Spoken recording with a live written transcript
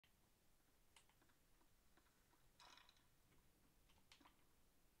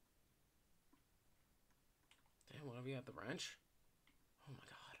What are we at, the ranch? Oh my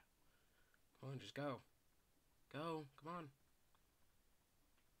god. Come on, just go. Go, come on.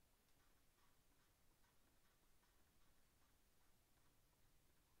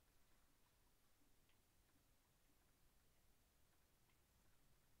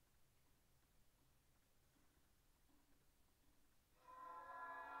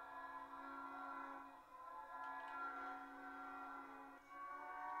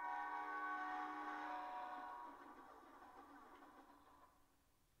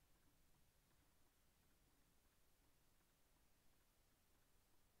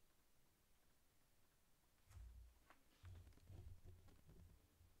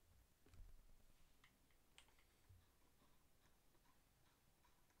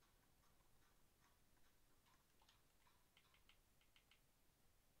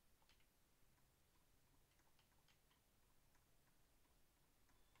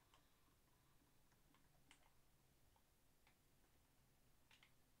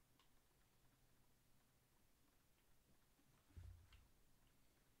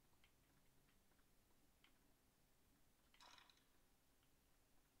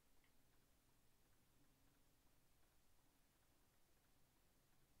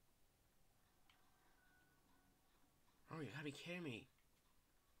 Oh, you gotta be kidding me.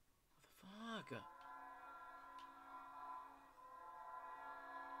 What the fuck?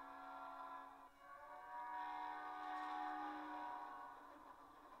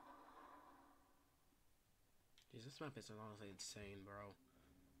 Jeez, this map is honestly insane, bro.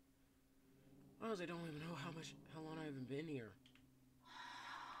 Honestly, I don't even know how long I haven't been here.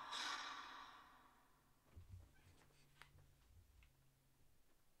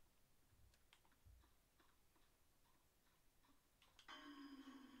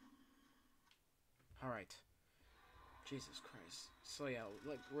 Alright. Jesus Christ. So yeah,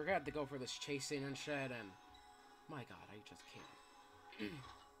 like, we're gonna have to go for this chasing and shit, and... My god, I just can't.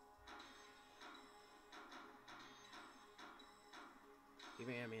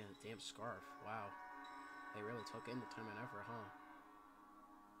 Even I mean a damn scarf. Wow. They really took in the time and effort, huh?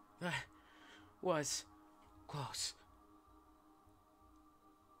 That was close.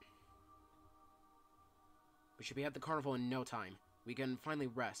 We should be at the carnival in no time. We can finally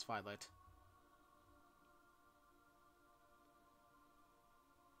rest, Violet.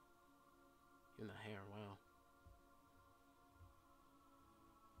 In the hair, wow.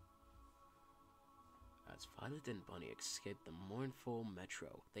 As Violet and Bunny escaped the mournful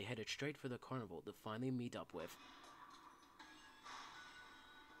metro, they headed straight for the carnival to finally meet up with...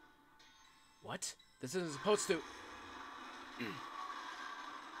 What? This isn't supposed to...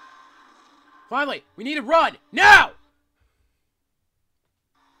 Finally! We need to run! Now!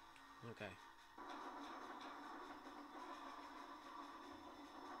 Okay.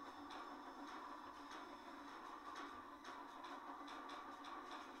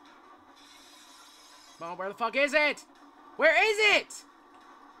 Come on, where the fuck is it? Where is it?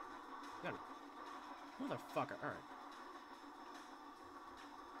 Motherfucker, alright.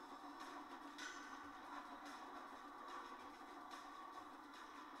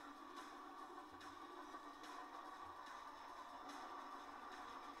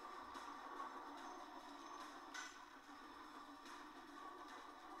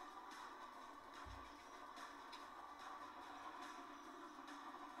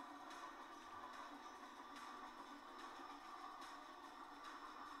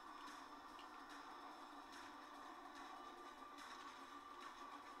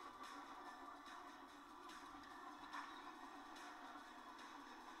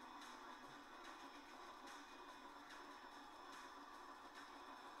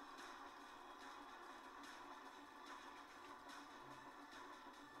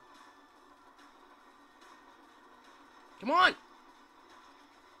 Come on!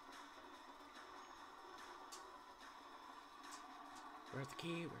 Where's the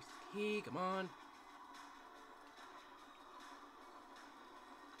key? Where's the key? Come on.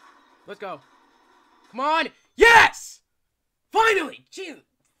 Let's go. Come on! Yes! Finally! Jesus!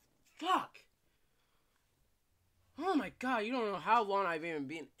 Fuck! Oh my god, you don't know how long I've even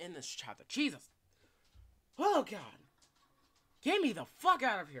been in this chapter. Jesus! Oh god! Get me the fuck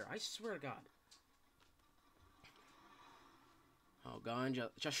out of here! I swear to god. Oh god,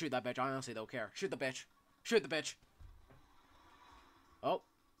 just shoot that bitch. I honestly don't care. Shoot the bitch. Shoot the bitch. Oh.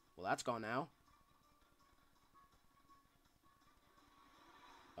 Well, that's gone now.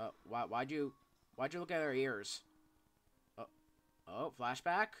 Why'd you look at her ears? Oh,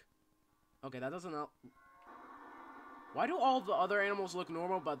 flashback? Okay, that doesn't help. Why do all the other animals look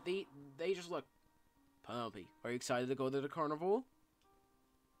normal, but they just look... Pumpy, are you excited to go to the carnival?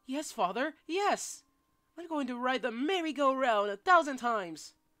 Yes, father, yes! I'm going to ride the merry-go-round 1,000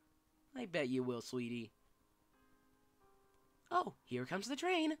 times. I bet you will, sweetie. Oh, here comes the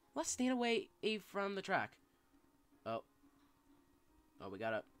train. Let's stand away from the track. Oh. Oh, we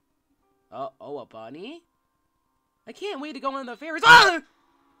got a... Oh, a bunny? I can't wait to go on the ferries. Ah!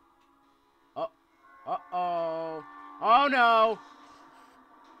 Oh. Uh-oh. Oh, no.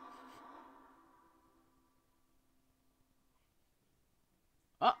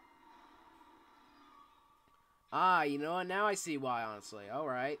 Oh. Ah, you know what? Now I see why, honestly.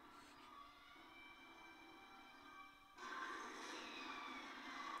 Alright.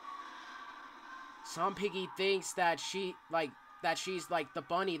 Some piggy thinks that she's like the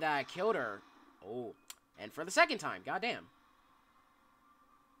bunny that killed her. Oh, and for the second time, goddamn.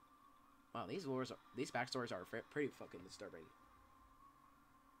 Wow, these backstories are pretty fucking disturbing.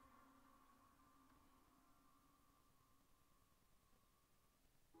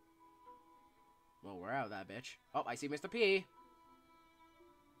 Well, we're out of that bitch. Oh, I see Mr. P.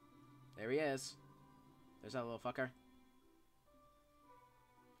 There he is. There's that little fucker.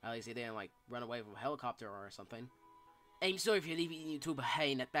 At least he didn't, like, run away from a helicopter or something. I'm sorry for leaving you two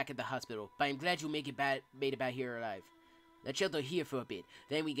behind back at the hospital, but I'm glad you made it back here alive. Let's shelter here for a bit,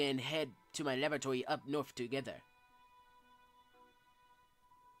 then we can head to my laboratory up north together.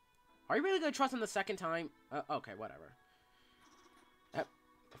 Are you really gonna trust him the second time? Okay, whatever. The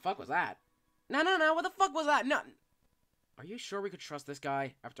fuck was that? No, what the fuck was that? No. Are you sure we could trust this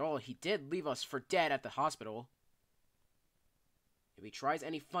guy? After all, he did leave us for dead at the hospital. If he tries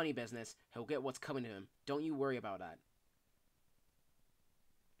any funny business, he'll get what's coming to him. Don't you worry about that.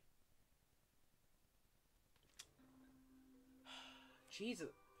 Jesus.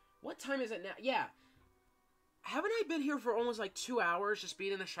 What time is it now? Yeah. Haven't I been here for almost like 2 hours just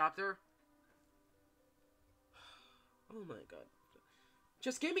being in the chapter? Oh my god.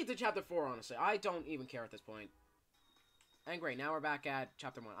 Just give me to chapter 4, honestly. I don't even care at this point. And great, now we're back at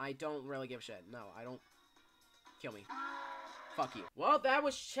chapter 1. I don't really give a shit. No, I don't. Kill me. Fuck you. Well, that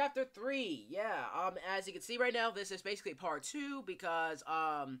was chapter 3. Yeah, as you can see right now, this is basically part 2 because,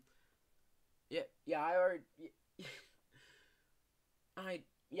 yeah, I already,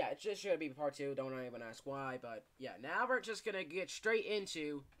 yeah, it's just gonna be part 2. Don't even ask why, but yeah, now we're just gonna get straight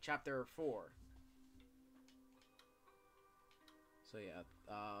into chapter 4. So yeah,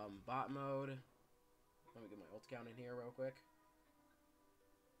 bot mode. Let me get my ult count in here real quick.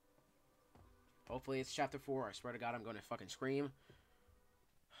 Hopefully it's chapter 4. I swear to God, I'm gonna fucking scream.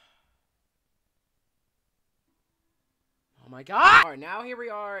 Oh my God! Alright, now here we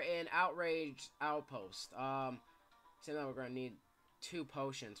are in Outrage Outpost. So now we're gonna need 2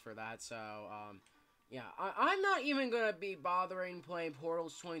 potions for that, so, yeah. I'm not even gonna be bothering playing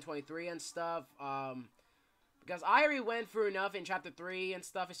Portals 2023 and stuff, because I already went through enough in chapter 3 and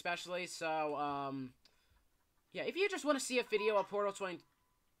stuff, especially, so, yeah, if you just want to see a video of Portal 20...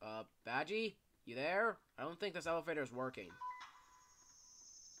 Badgie? You there? I don't think this elevator is working.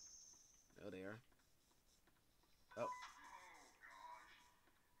 Oh, dear. Oh.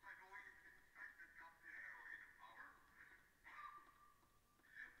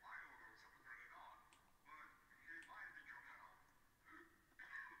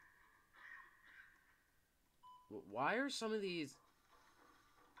 Why are some of these...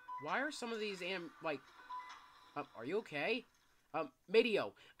 like... are you okay?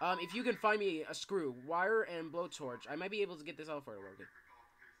 Medio, if you can find me a screw, wire, and blowtorch, I might be able to get this elevator working.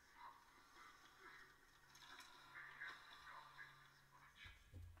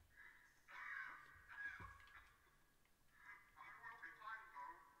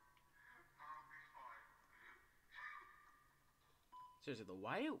 Seriously though,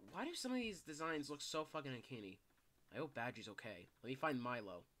 why do some of these designs look so fucking uncanny? I hope Badgie's okay. Let me find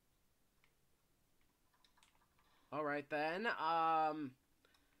Milo. Alright then,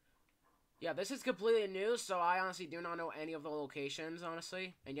 yeah, this is completely new, so I honestly do not know any of the locations,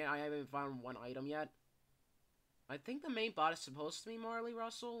 honestly. And yet, I haven't found one item yet. I think the main bot is supposed to be Marley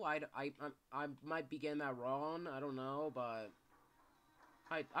Russell. I might be getting that wrong. I don't know, but...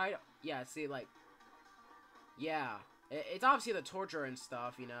 yeah, see, like... Yeah. It's obviously the torture and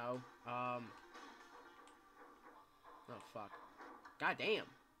stuff, you know. Oh, fuck. God damn.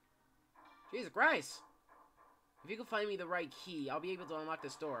 Jesus Christ. If you can find me the right key, I'll be able to unlock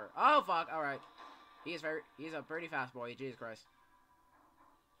this door. Oh, fuck. Alright. He's a pretty fast boy. Jesus Christ.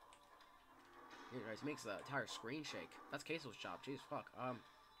 Jesus Christ. He makes the entire screen shake. That's Queso's job. Jesus fuck.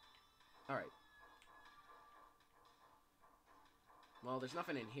 Alright. Well, there's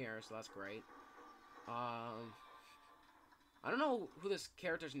nothing in here, so that's great. I don't know who this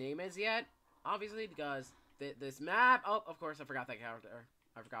character's name is yet, obviously, because this map... Oh, of course, I forgot that character.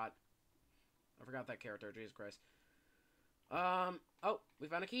 I forgot. I forgot that character. Jesus Christ. Oh, we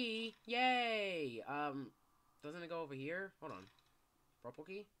found a key. Yay! Doesn't it go over here? Hold on. Purple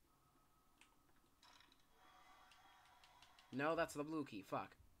key? No, that's the blue key.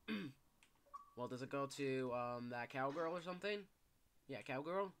 Fuck. Well, does it go to, that cowgirl or something? Yeah,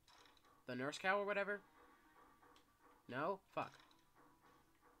 cowgirl? The nurse cow or whatever? No? Fuck.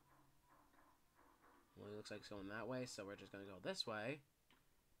 Well, it looks like it's going that way, so we're just gonna go this way.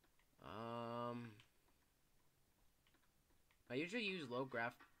 I usually use low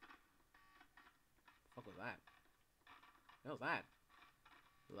graph. What was that? What was that?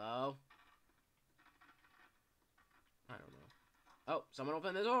 Hello? I don't know. Oh, someone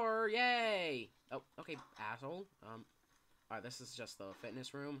opened the door! Yay! Oh, okay, asshole. Alright, this is just the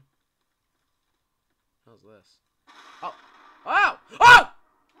fitness room. How's this? Oh! Oh! Oh!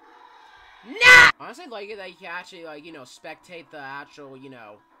 No! Honestly, like it that you can actually, like, you know, spectate the actual, you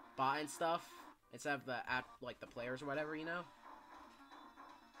know, bot and stuff instead of the, like, the players or whatever, you know?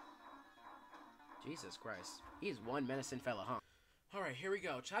 Jesus Christ. He's one menacing fella, huh? Alright, here we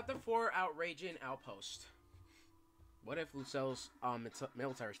go. Chapter 4, Outraging Outpost. What if Lucelle's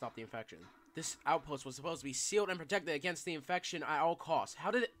military stopped the infection? This outpost was supposed to be sealed and protected against the infection at all costs.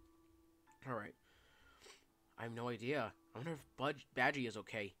 How did it... Alright. I have no idea. I wonder if Badgie is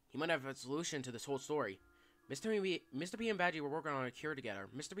okay. He might have a solution to this whole story. Mr. B and Badgie were working on a cure together.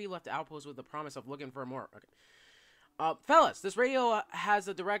 Mr. B left the outpost with the promise of looking for more. Okay. Fellas, this radio has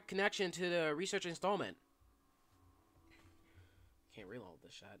a direct connection to the research installment. Can't reload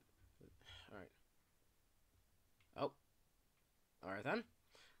this shit. Alright. Oh. Alright then.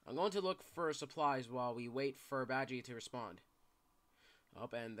 I'm going to look for supplies while we wait for Badgie to respond. Oh,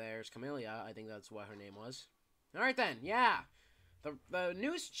 and there's Camellia. I think that's what her name was. Alright then, yeah. The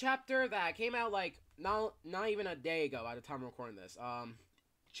news chapter that came out, like, not even a day ago by the time I'm recording this.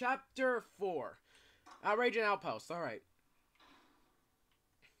 Chapter 4. Outraging Outpost. Alright.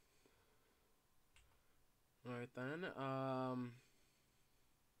 Alright then,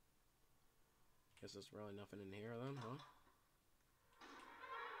 guess there's really nothing in here then, huh?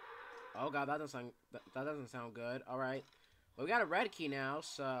 Oh god, that doesn't sound good. Alright. Well, we got a red key now,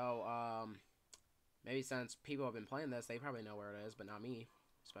 so, maybe since people have been playing this, they probably know where it is, but not me,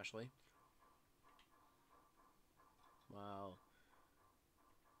 especially. Well,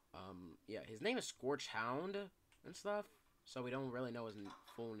 yeah, his name is Scorch Hound and stuff, so we don't really know his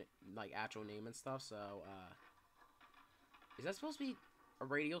full, like, actual name and stuff, so, is that supposed to be a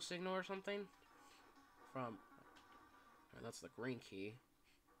radio signal or something? From, right, that's the green key.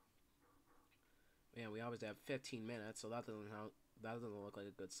 Yeah, we obviously have 15 minutes, so that doesn't look like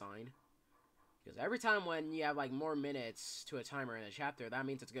a good sign. Because every time when you have, like, more minutes to a timer in a chapter, that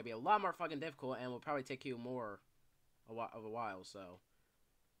means it's going to be a lot more fucking difficult and will probably take you more of a while, so.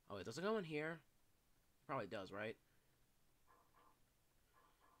 Oh, it doesn't go in here? It probably does, right?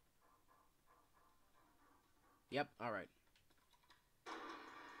 Yep, alright.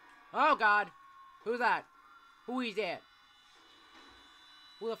 Oh, God! Who's that? Who is that?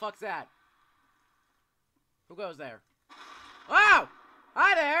 Who the fuck's that? Who goes there? Oh!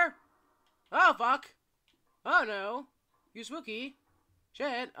 Hi there! Oh, fuck! Oh, no! You spooky!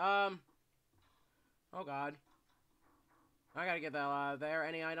 Shit, oh, God. I gotta get the hell out of there.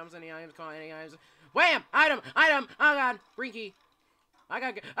 Any items? Any items? Come on, any items? Wham! Item! Item! Oh, God! Green key! I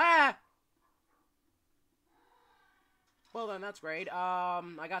gotta get... Ah! Well, then, that's great.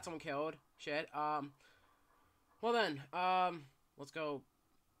 I got someone killed. Shit, well, then, let's go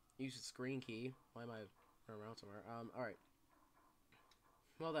use the screen key. Why am I running around somewhere? Alright.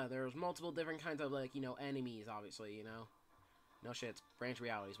 Well, then, there's multiple different kinds of, like, you know, enemies, obviously, you know? No shit, it's branch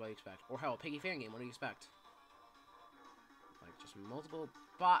realities, what do you expect? Or hell, Piggy fan game, what do you expect? Like, just multiple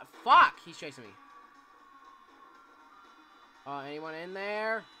fuck! He's chasing me. Anyone in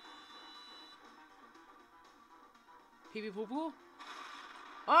there? Pee pee poo poo?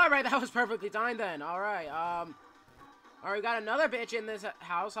 Alright, that was perfectly timed then. Alright, alright, we got another bitch in this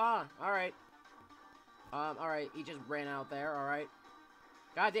house, huh? Alright. Alright, he just ran out there, alright.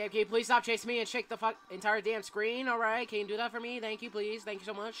 Goddamn, can you please stop chasing me and shake the entire damn screen? Alright, can you do that for me? Thank you, please. Thank you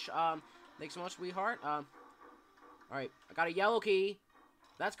so much. Thanks so much, sweetheart. Alright, I got a yellow key.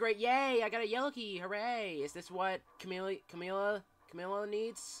 That's great. Yay, I got a yellow key. Hooray. Is this what Camilla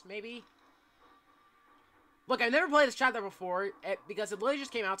needs, maybe? Look, I've never played this chapter before, because it literally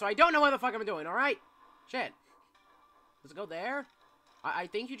just came out, so I don't know what the fuck I'm doing, alright? Shit. Does it go there? I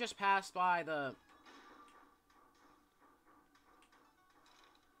think you just passed by the...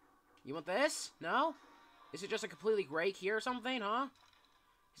 You want this? No? Is it just a completely gray key or something, huh?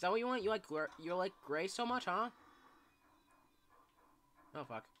 Is that what you want? You like gray so much, huh? Oh,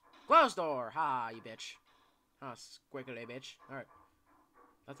 fuck. Close door! Ha, you bitch. Ah, squiggly bitch. Alright.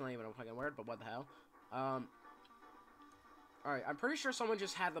 That's not even a fucking word, but what the hell. Alright, I'm pretty sure someone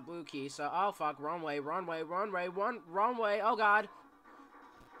just had the blue key, so... Oh, fuck. Wrong way, wrong way, wrong way, wrong way. Oh, God.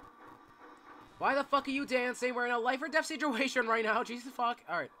 Why the fuck are you dancing? We're in a life or death situation right now. Jesus fuck.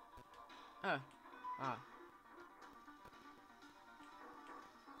 Alright.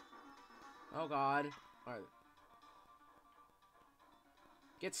 Oh, God. Alright.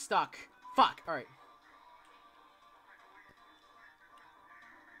 Get stuck. Fuck. Alright.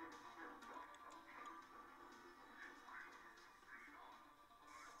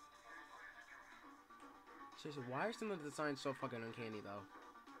 Seriously, why are some of the designs so fucking uncanny, though?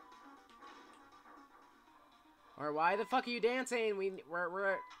 Alright, why the fuck are you dancing?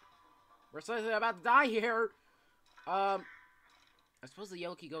 We're seriously about to die here. I suppose the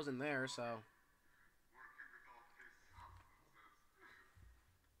yellow key goes in there, so...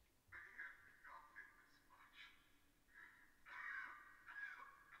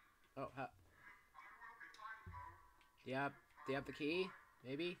 Oh, do you have the key?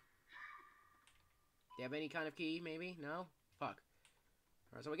 Maybe? Do you have any kind of key, maybe? No? Fuck.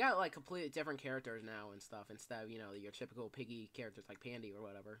 Alright, so we got, like, completely different characters now and stuff, instead of, you know, your typical Piggy characters like Pandy or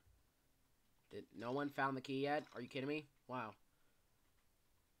whatever. Did no one found the key yet? Are you kidding me? Wow.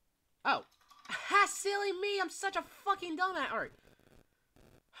 Oh! Ha! Silly me! I'm such a fucking dumbass! Alright.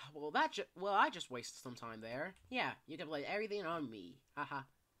 Well, I just wasted some time there. Yeah, you can blame everything on me. Haha.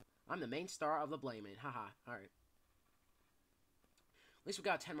 I'm the main star of the blaming. Haha. Alright. At least we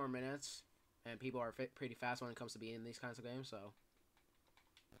got 10 more minutes. And people are pretty fast when it comes to being in these kinds of games, so...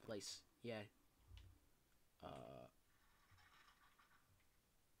 Place. Yeah.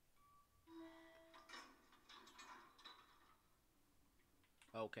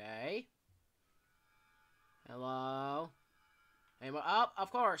 Okay. Hello? Hey, oh,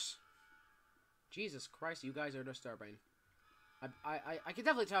 of course! Jesus Christ, you guys are disturbing. I can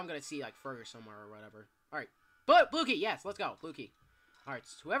definitely tell I'm gonna see, like, further somewhere or whatever. Alright. Blue key! Yes, let's go. Blue key. Alright,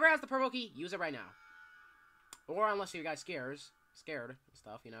 so whoever has the purple key, use it right now. Or unless you guys scared and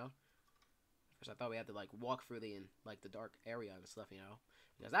stuff, you know. Because I thought we had to, like, walk through the dark area and stuff, you know.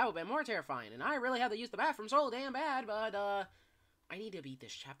 Because that would have been more terrifying. And I really had to use the bathroom so damn bad, but, I need to beat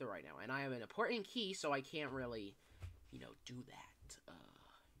this chapter right now. And I have an important key, so I can't really, you know, do that.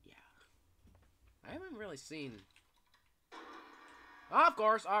 Yeah. I haven't really seen... Of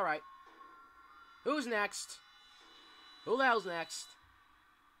course, alright. Who's next? Who the hell's next?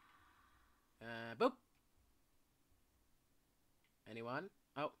 Boop. Anyone?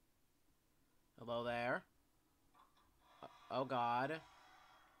 Oh. Hello there. Oh, God.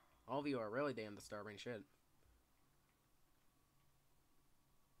 All of you are really damn disturbing shit.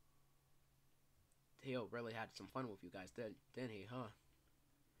 Theo really had some fun with you guys, didn't he, huh?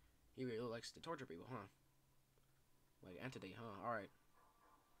 He really likes to torture people, huh? Like, entity, huh? Alright.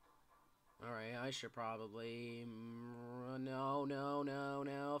 Alright, I should probably... No.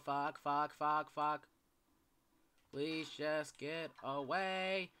 Fuck. Please just get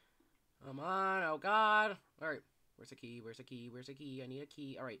away. Come on, oh God. Alright, where's the key? I need a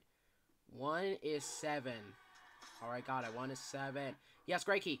key. Alright. 1 is 7. Alright, got it. 1 is 7. Yes,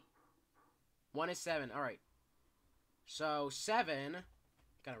 great key. 1 is 7. Alright. So, 7.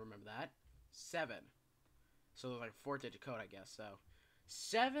 Gotta remember that. 7. So, there's like a 4-digit code, I guess. So,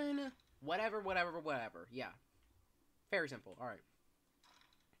 7... Whatever. Yeah. Very simple. Alright.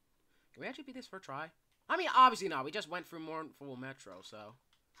 Can we actually beat this for a try? I mean, obviously not. We just went through Mournful Metro, so...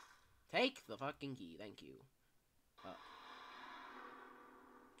 Take the fucking key. Thank you.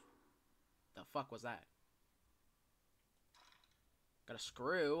 The fuck was that? Got a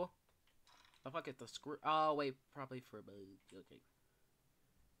screw? The fuck is the screw? Oh, wait. Probably for... Okay.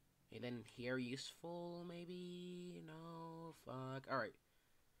 And then here useful, maybe? No. Fuck. Alright.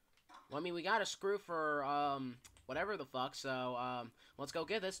 Well, I mean, we got a screw for, whatever the fuck, so, let's go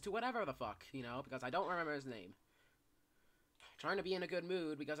give this to whatever the fuck, you know, because I don't remember his name. Trying to be in a good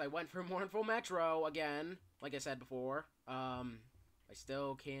mood, because I went for Mournful Metro again, like I said before. I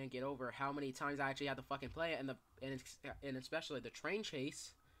still can't get over how many times I actually had to fucking play it, and especially the train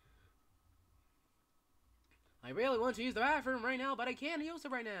chase. I really want to use the bathroom right now, but I can't use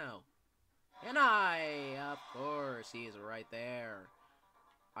it right now. And of course, he's right there.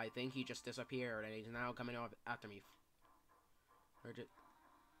 I think he just disappeared, and he's now coming up after me.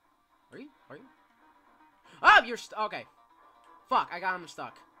 Are you? Oh, you're okay. Fuck, I got him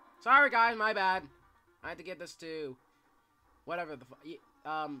stuck. Sorry, guys, my bad. I had to get this to... Whatever the fuck.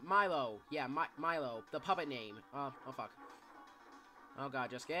 Milo. Yeah, Milo. The puppet name. Oh, fuck. Oh,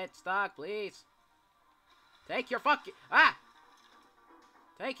 God, just get stuck, please. Take your fucking...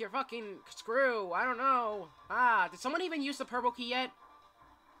 Take your fucking screw. I don't know. Ah, did someone even use the purple key yet?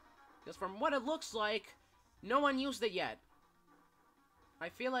 Because from what it looks like, no one used it yet. I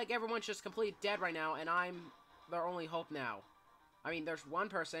feel like everyone's just completely dead right now, and I'm their only hope now. I mean, there's one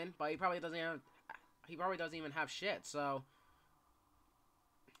person, but he probably doesn't even have shit, so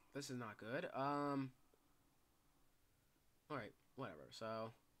this is not good. Alright, whatever,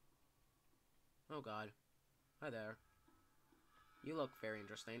 so oh god. Hi there. You look very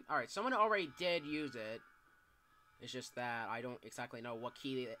interesting. Alright, someone already did use it. It's just that I don't exactly know what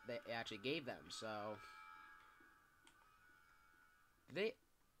key they actually gave them, so did they?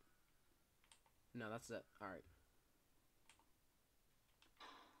 No, that's it. Alright.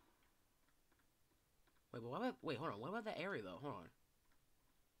 Wait, but what about, wait, hold on. What about the area, though? Hold on.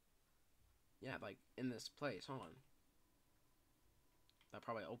 Yeah, like, in this place. Hold on. That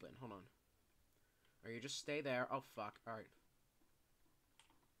probably open. Hold on. Or you just stay there. Oh, fuck. Alright.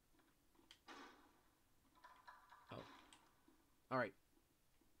 Oh. Alright.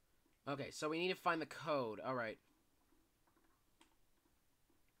 Okay, so we need to find the code. Alright.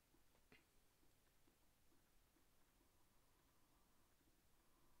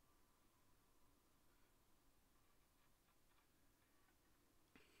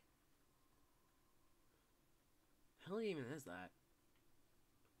 How even is that?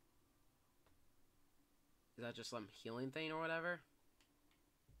 Is that just some healing thing or whatever?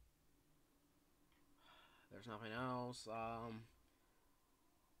 There's nothing else.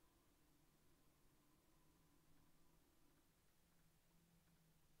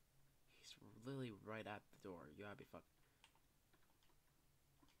 He's literally right at the door. You gotta be fucked.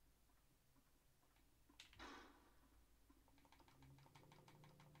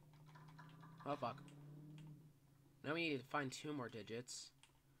 Oh, fuck. Now we need to find 2 more digits.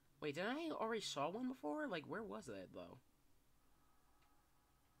 Wait, did I already saw one before? Like, where was it, though?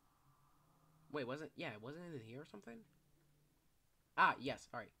 Wait, wasn't it in here or something? Ah, yes,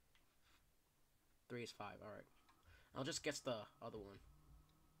 alright. 3 is 5, alright. I'll just guess the other one.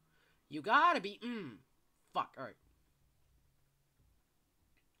 You gotta be, fuck, alright.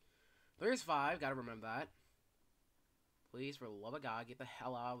 3 is 5, gotta remember that. Please, for the love of God, get the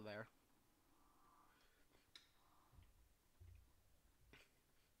hell out of there.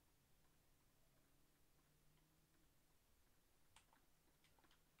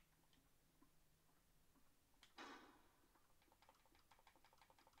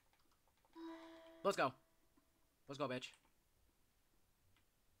 Let's go. Let's go, bitch.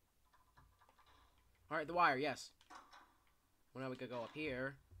 Alright, the wire, yes. Well, now we could go up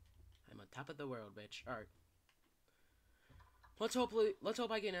here. I'm on top of the world, bitch. Alright. Let's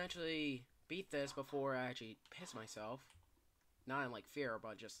hope I can actually beat this before I actually piss myself. Not in, like, fear,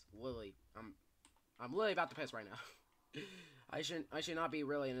 but just literally, I'm literally about to piss right now. I should not be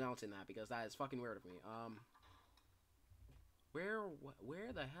really announcing that, because that is fucking weird of me.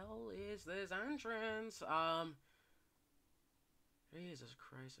 Where the hell is this entrance? Jesus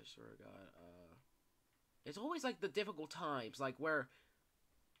Christ, I swear to God. It's always, like, the difficult times, like, where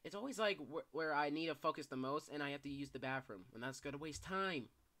it's always, like, where I need to focus the most, and I have to use the bathroom, and that's gonna waste time.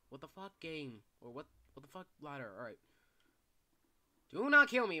 What the fuck, game? Or what the fuck, ladder? Alright. Do not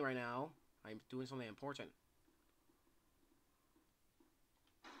kill me right now. I'm doing something important.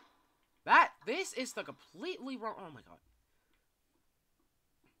 This is the completely wrong, oh my god.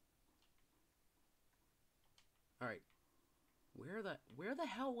 Alright. Where the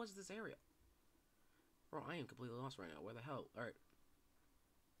hell was this area? Bro, I am completely lost right now. Where the hell? Alright.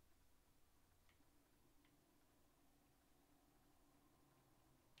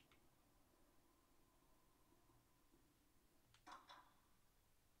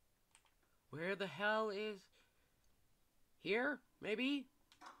 Where the hell is... Here? Maybe?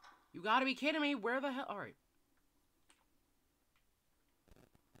 You gotta be kidding me. Where the hell? Alright.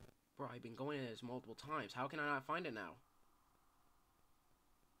 Bro, I've been going in this multiple times. How can I not find it now?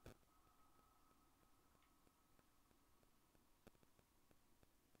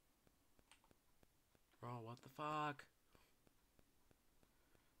 Bro, what the fuck?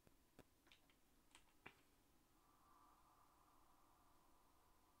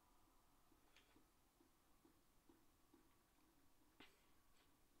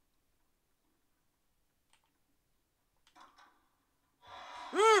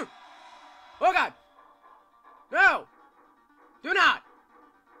 Oh god! No! Do not!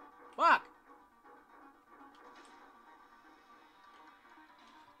 Fuck!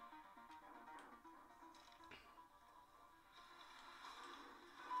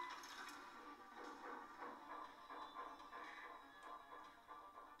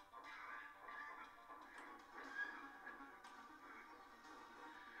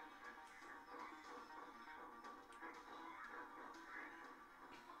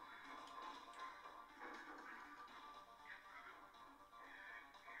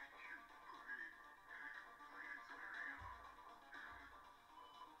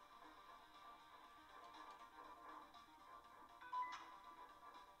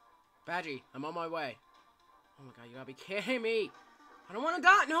 Badgie, I'm on my way. Oh my god, you gotta be kidding me! I don't wanna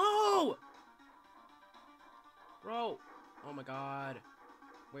die! No! Bro! Oh my god.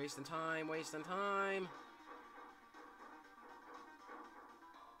 Wasting time, wasting time.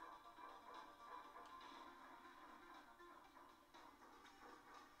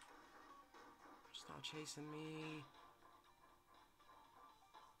 Stop chasing me.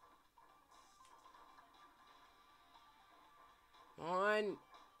 On.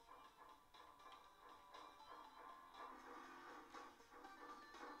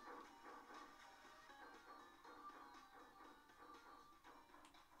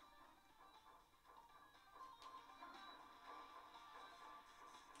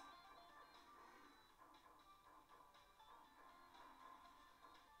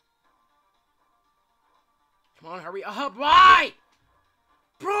 Come on, hurry up. Why?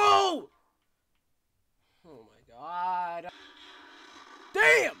 Bro! Oh my god.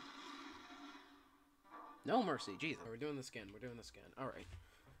 Damn! No mercy, Jesus. We're doing this again. We're doing this again. Alright.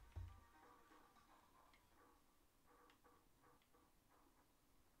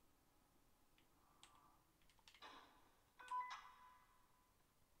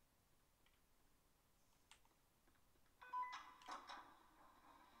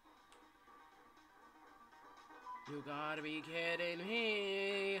 You gotta be kidding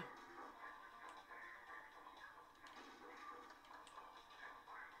me.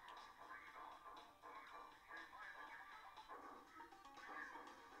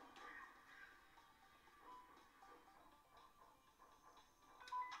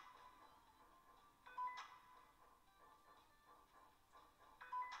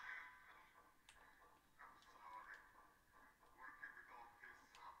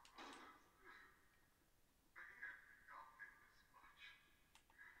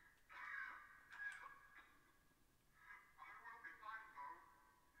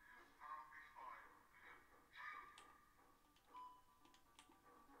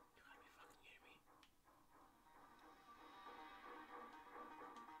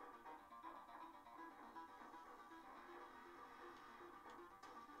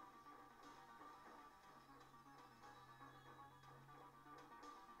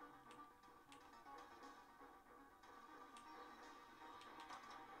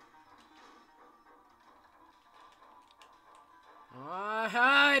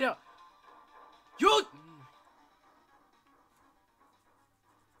 Hide! You!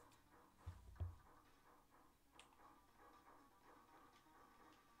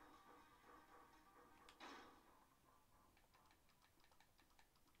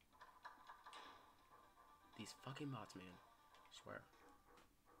 These fucking bots, man. I swear.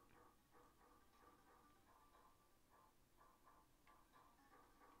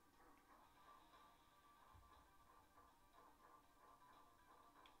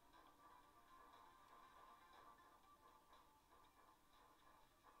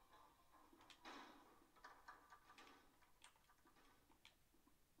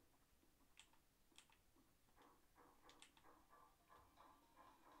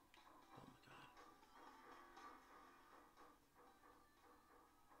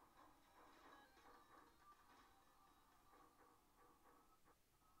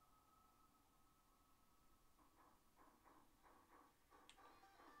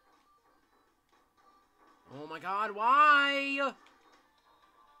 Oh my god, why?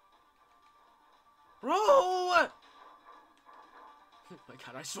 Bro! Oh my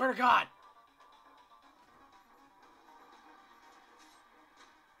god, I swear to god!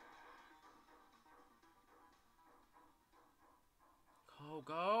 Go,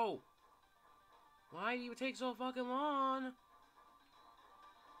 go! Why do you take so fucking long?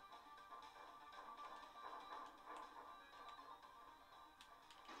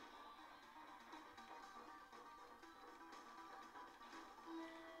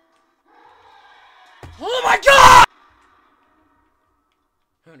 Oh my god!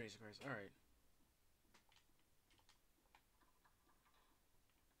 Oh, Jesus Christ. Alright.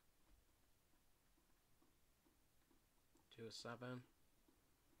 Two, 7.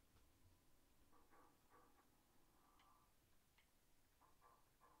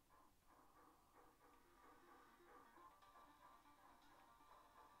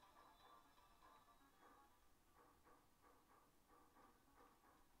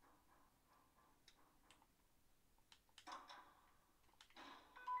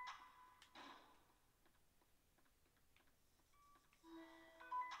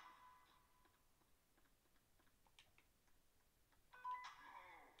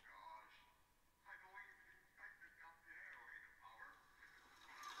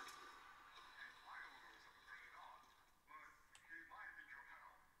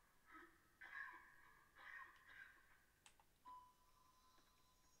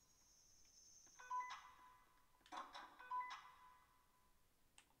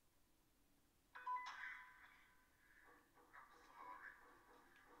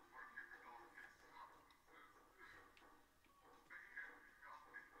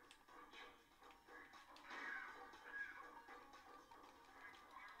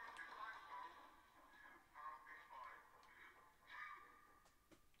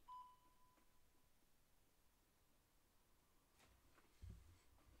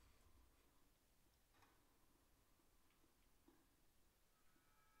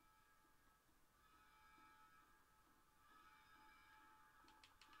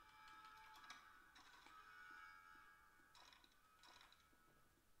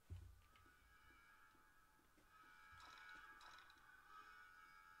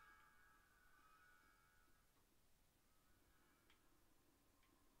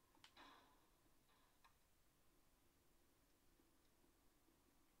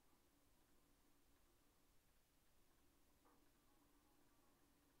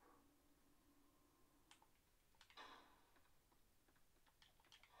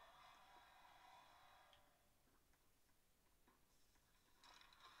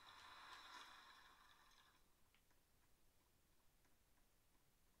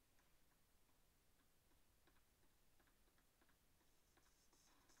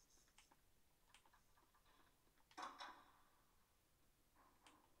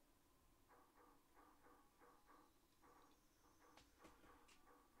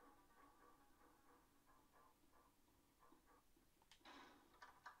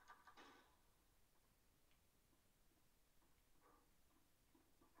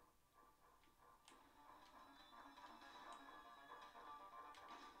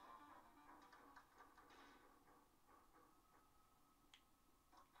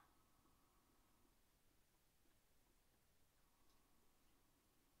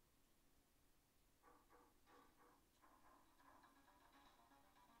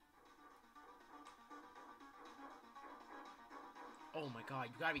 Oh my god,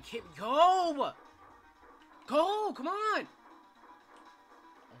 you gotta be kidding me. Go! Go! Come on!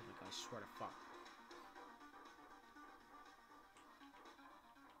 Oh my god, I swear to fuck.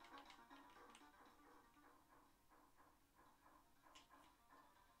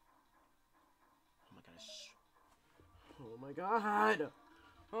 Oh my god!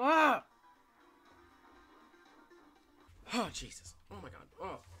 Ah! Oh, Jesus. Oh my god.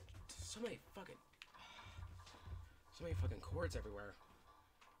 Oh. So many fucking cords everywhere.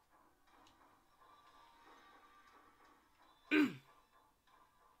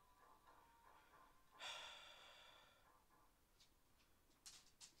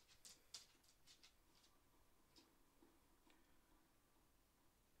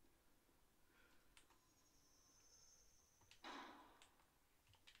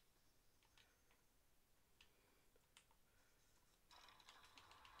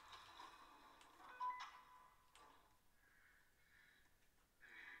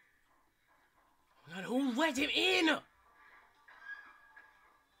 God, who let him in? Do not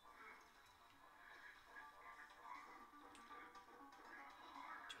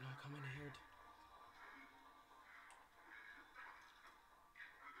come in here.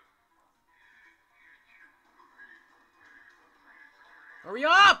 Hurry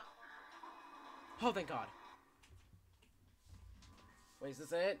up! Oh, thank God. Wait, is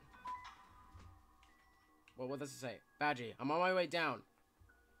this it? Well, what does it say? Badgie, I'm on my way down.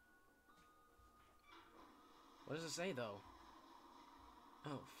 What does it say, though?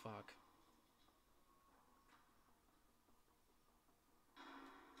 Oh, fuck.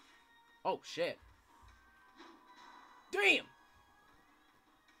 Oh, shit. Damn!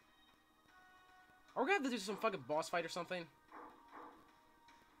 Are we gonna have to do some fucking boss fight or something?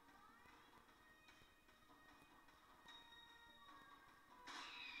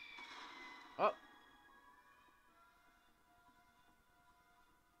 Oh.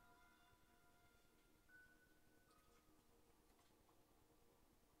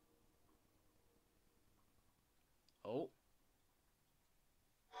 Oh.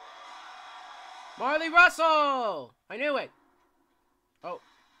 Marley Russell! I knew it! Oh,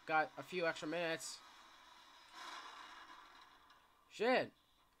 got a few extra minutes. Shit.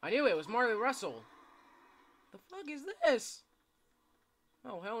 I knew it was Marley Russell. The fuck is this?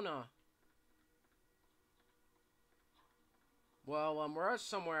 Oh, hell no. Well, we're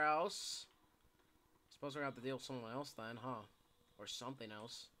somewhere else. Suppose we're gonna have to deal with someone else then, huh? Or something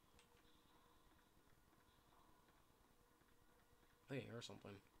else. I think I hear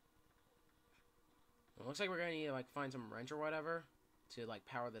something. It looks like we're gonna need to, like, find some wrench or whatever to, like,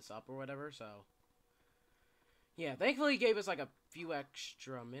 power this up or whatever, so. Yeah, thankfully he gave us, like, a few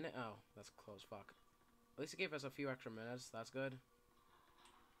extra minutes. Oh, that's close, fuck. At least he gave us a few extra minutes. That's good.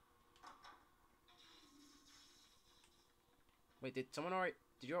 Wait, did someone already...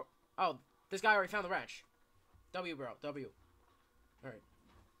 Did you... Oh, this guy already found the wrench. W, bro. W. Alright.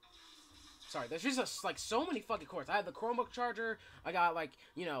 Sorry, there's just, like, so many fucking cords. I have the Chromebook charger. I got, like,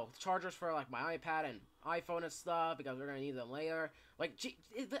 you know, chargers for, like, my iPad and iPhone and stuff, because we're gonna need them later. Like, gee,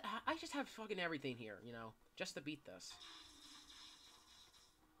 I just have fucking everything here, you know, just to beat this.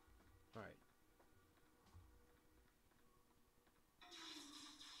 Alright.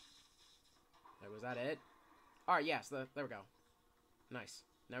 Was that it? Alright, yes, there we go. Nice.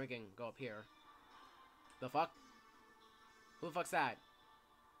 Now we can go up here. The fuck? Who the fuck's that?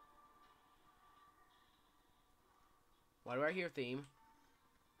 Why do I hear theme?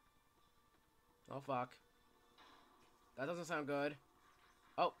 Oh, fuck. That doesn't sound good.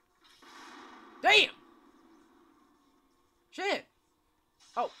 Oh. Damn! Shit!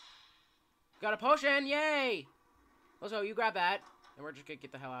 Oh. Got a potion! Yay! Also, you grab that. And we're just gonna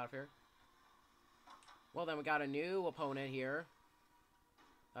get the hell out of here. Well, then we got a new opponent here.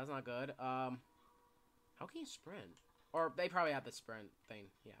 That's not good. How can you sprint? Or they probably have the sprint thing.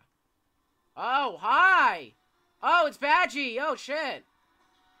 Yeah. Oh, hi! Oh, it's Badgie! Oh, shit!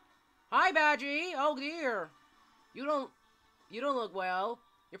 Hi, Badgie! Oh, dear! You don't look well.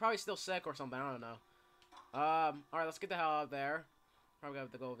 You're probably still sick or something. I don't know. Alright, let's get the hell out of there. Probably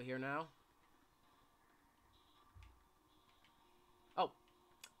have to go over here now. Oh.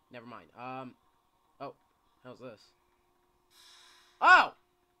 Never mind. Oh. How's this? Oh!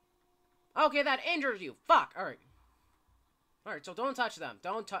 Okay, that injures you. Fuck! Alright. Alright, so don't touch them.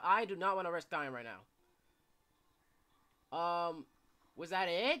 I do not want to risk dying right now. Was that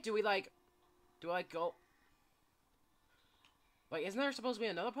it? Do I, like, go... Like, isn't there supposed to be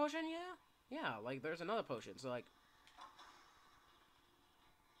another potion? Yeah? Yeah, like, there's another potion, so, like...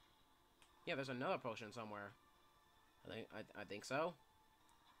 Yeah, there's another potion somewhere. I think so.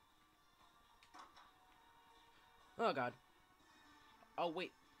 Oh, God. Oh,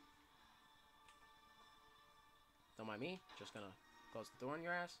 wait. Don't mind me. Just gonna close the door on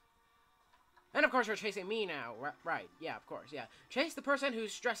your ass. And of course you're chasing me now. Right. Yeah, of course. Yeah. Chase the person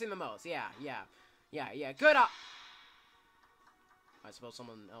who's stressing the most. Yeah. Good. I suppose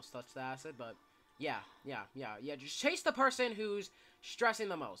someone else touched the acid, but yeah. Just chase the person who's stressing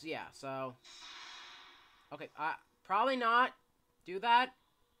the most. Yeah, so... Okay, probably not do that.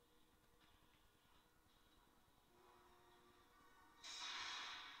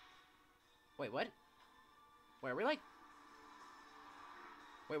 Wait, what? Wait, are we like...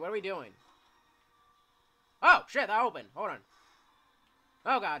 Wait, what are we doing? Oh, shit, that opened. Hold on.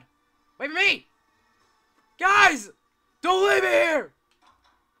 Oh, God. Wait for me! Guys! Don't leave me here!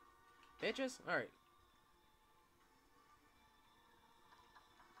 Bitches? Alright.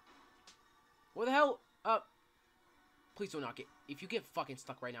 What the hell? Please do not get... If you get fucking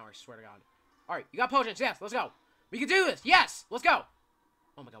stuck right now, I swear to God. Alright, you got potions. Yes, let's go. We can do this. Yes, let's go.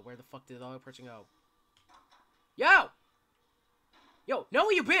 Oh my God, where the fuck did the other person go? Yo! Yo, no,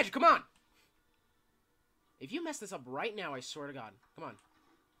 you bitch! Come on! If you mess this up right now, I swear to God. Come on.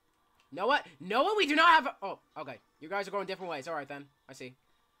 Know what? Know what? We do not have... Oh, okay. You guys are going different ways. Alright, then. I see.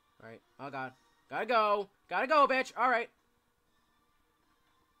 Alright. Oh, God. Gotta go. Gotta go, bitch. Alright.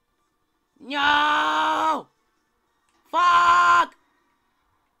 No! Fuck!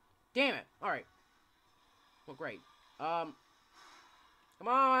 Damn it. Alright. Well, great. Come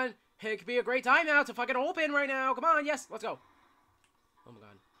on. It could be a great time now to fucking open right now. Come on. Yes. Let's go. Oh, my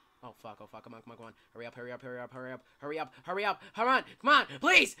God. Oh, fuck. Oh, fuck. Come on. Come on. Come on. Hurry up. Hurry up. Hurry up. Hurry up. Hurry up. Hurry up. Come on. Come on.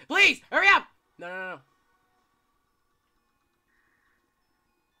 Please. Please. Hurry up. No.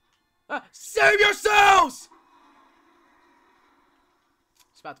 Save yourselves!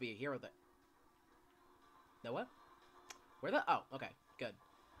 It's about to be a hero that... No, what? Where the... Oh, okay. Good.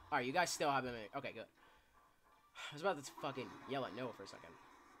 Alright, you guys still haven't made... Okay, good. I was about to fucking yell at Noah for a second.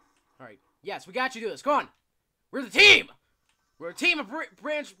 Alright. Yes, we got you to do this. Come on! We're the team! We're a team of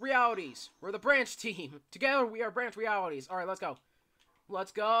branch realities. We're the branch team. Together, we are branch realities. Alright, let's go.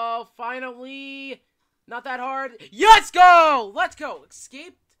 Let's go. Finally. Not that hard. Let's go! Let's go!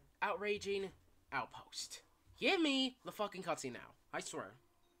 Escape outraging outpost. Give me the fucking cutscene now. I swear.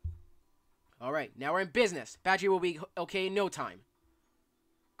 Alright, now we're in business. Badgie will be okay in no time.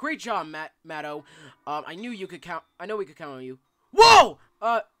 Great job, Matto. I knew you could count. I know we could count on you. Whoa!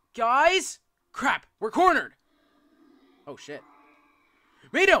 Guys? Crap, we're cornered. Oh, shit.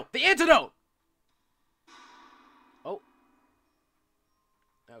 Mito, the antidote! Oh.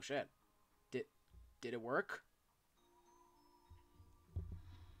 Oh, shit. Did it work?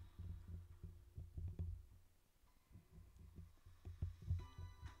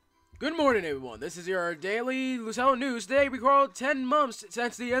 Good morning, everyone. This is your daily Lucelle news. Today, we recall 10 months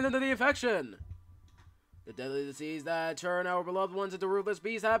since the end of the infection. The deadly disease that turned our beloved ones into ruthless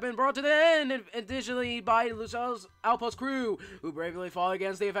beasts have been brought to the end, additionally by Lucelle's outpost crew, who bravely fought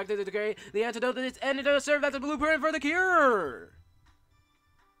against the infected to create the antidote that is ended to serve as a blueprint for the cure.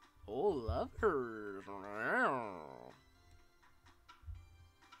 Oh, lovers.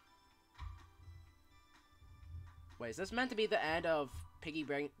 Wait, is this meant to be the end of Piggy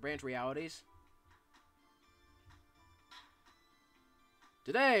Branch Realities?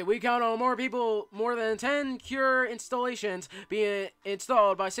 Today, we count on more than 10 cure installations being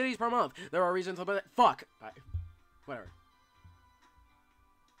installed by cities per month. There are reasons to fuck. Whatever.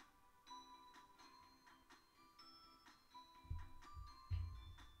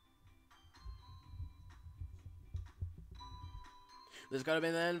 This could have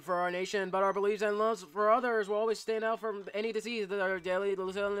been the end for our nation, but our beliefs and loves for others will always stand out from any disease that our daily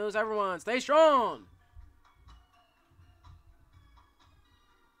Lucille news. Everyone, stay strong!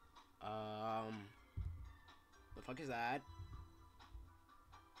 The fuck is that?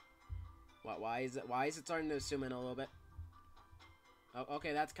 Why is it starting to zoom in a little bit? Oh,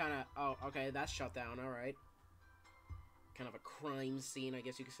 okay, that's kind of... Oh, okay, that's shut down, alright. Kind of a crime scene, I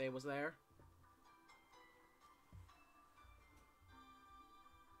guess you could say, was there.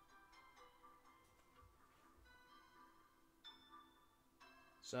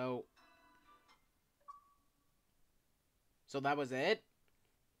 So that was it?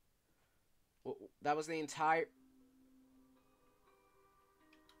 That was the entire...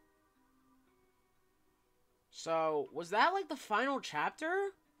 So, was that, like, the final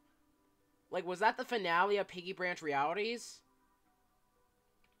chapter? Like, was that the finale of Piggy Branch Realities?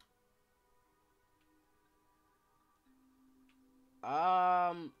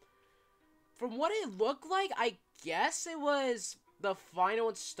 From what it looked like, I guess it was the final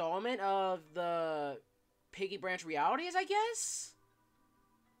installment of the Piggy Branch Realities, I guess?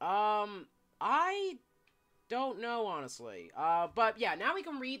 I don't know, honestly. But yeah, now we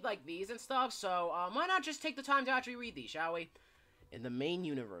can read, like, these and stuff, so, why not just take the time to actually read these, shall we? In the main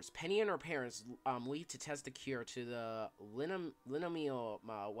universe, Penny and her parents leave to test the cure to the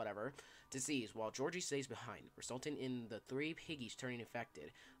whatever disease, while Georgie stays behind, resulting in the three piggies turning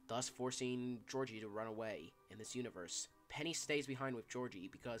infected, thus forcing Georgie to run away. In this universe, Penny stays behind with Georgie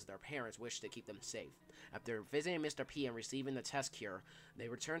because their parents wish to keep them safe. After visiting Mr. P and receiving the test cure, they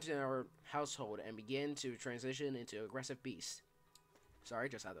return to their household and begin to transition into aggressive beasts. Sorry,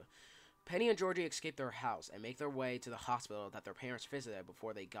 just had to... Penny and Georgie escape their house and make their way to the hospital that their parents visited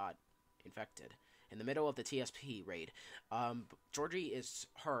before they got infected. In the middle of the TSP raid, Georgie is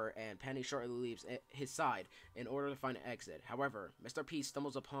hurt and Penny shortly leaves his side in order to find an exit. However, Mr. P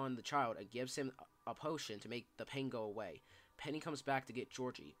stumbles upon the child and gives him a potion to make the pain go away. Penny comes back to get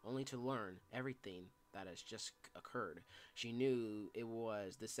Georgie, only to learn everything that has just occurred. She knew it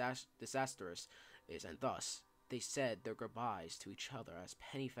was disastrous, and thus they said their goodbyes to each other as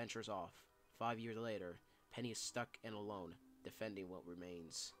Penny ventures off. 5 years later, Penny is stuck and alone, defending what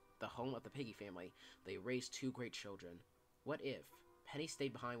remains. The home of the Piggy family, they raised two great children. What if Penny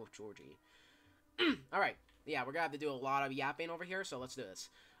stayed behind with Georgie? Alright, yeah, we're gonna have to do a lot of yapping over here, so let's do this.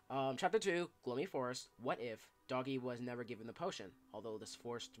 Chapter 2, Gloomy Forest. What if Doggy was never given the potion? Although this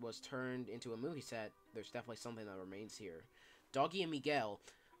forest was turned into a movie set, there's definitely something that remains here. Doggy and Miguel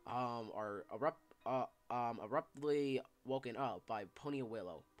are abruptly woken up by Pony and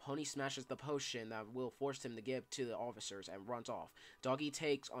Willow. Pony smashes the potion that Will forced him to give to the officers and runs off. Doggy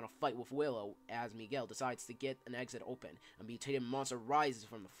takes on a fight with Willow as Miguel decides to get an exit open. A mutated monster rises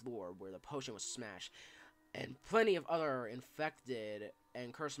from the floor where the potion was smashed, and plenty of other infected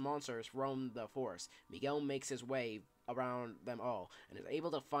and cursed monsters roam the forest. Miguel makes his way around them all and is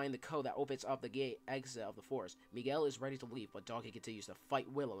able to find the code that opens up the gate exit of the forest. Miguel is ready to leave, but Doggy continues to fight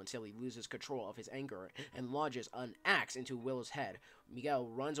Willow until he loses control of his anger and lodges an axe into Willow's head. Miguel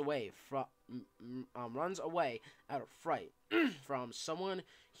runs away out of fright from someone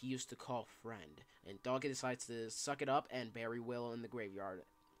he used to call friend, and Doggy decides to suck it up and bury Willow in the graveyard.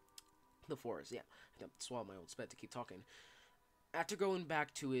 The forest, yeah. I have to swallow my own spit to keep talking. After going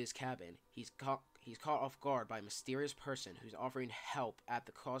back to his cabin, he's caught off guard by a mysterious person who's offering help at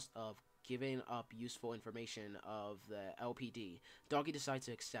the cost of giving up useful information of the LPD. Doggy decides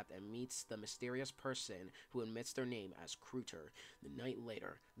to accept and meets the mysterious person who admits their name as Cruter. The night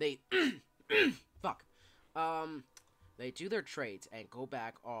later, they they do their trades and go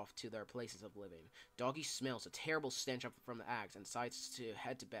back off to their places of living. Doggy smells a terrible stench from the axe and decides to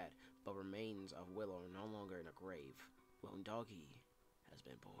head to bed, but remains of Willow are no longer in a grave. Lone Doggy has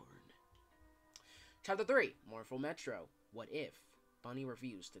been born. Chapter 3, Mournful Metro. What if Bunny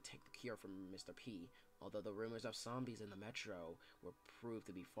refused to take the cure from Mr. P, although the rumors of zombies in the metro were proved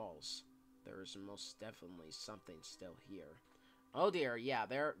to be false? There is most definitely something still here. Oh dear, yeah,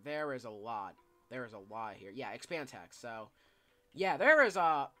 there is a lot. There is a lot here. Yeah, expand text. So, yeah, there is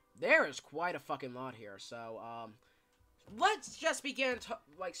quite a fucking lot here. So, let's just begin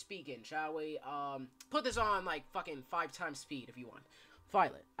speaking, shall we? Put this on, like, fucking 5 times speed if you want.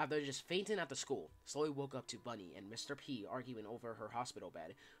 Violet, after just fainting at the school, slowly woke up to Bunny and Mr. P arguing over her hospital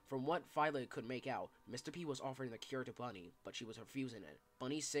bed. From what Violet could make out, Mr. P was offering the cure to Bunny, but she was refusing it.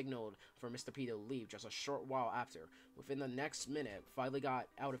 Bunny signaled for Mr. P to leave just a short while after. Within the next minute, Violet got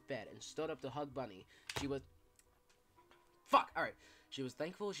out of bed and stood up to hug Bunny. She was... Alright. She was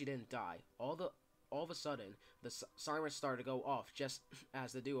thankful she didn't die. All of a sudden, the sirens started to go off just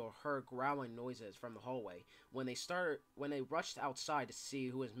as the duo heard growling noises from the hallway. When they rushed outside to see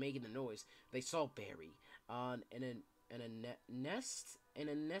who was making the noise, they saw Barry in a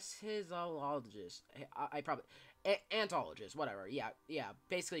anesthetologist. I probably antologist, whatever. Yeah,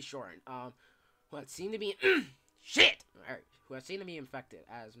 basically shortened. Who had seemed to be shit. Alright, who had seemed to be infected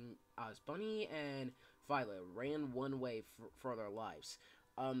as Bunny and Violet ran one way for their lives.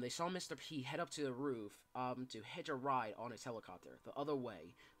 They saw Mr. P head up to the roof to hitch a ride on his helicopter. The other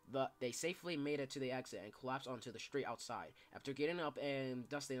way, they safely made it to the exit and collapsed onto the street outside. After getting up and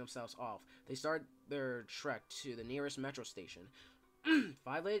dusting themselves off, they started their trek to the nearest metro station.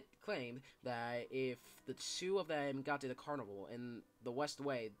 Violet claimed that if the two of them got to the carnival in the West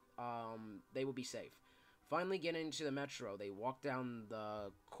Way, they would be safe. Finally getting to the metro, they walked down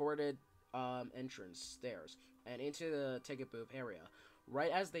the corridor entrance stairs and into the ticket booth area.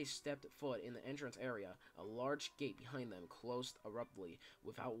 Right as they stepped foot in the entrance area, a large gate behind them closed abruptly,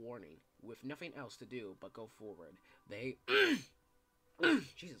 without warning, with nothing else to do but go forward. They...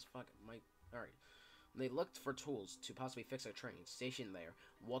 Jesus fucking Mike. Alright. They looked for tools to possibly fix a train, stationed there,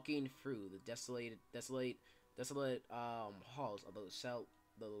 walking through the desolate halls of the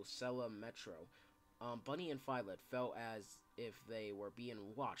Lucella Metro. Bunny and Violet felt as if they were being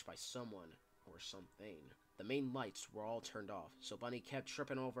watched by someone or something. The main lights were all turned off, so Bunny kept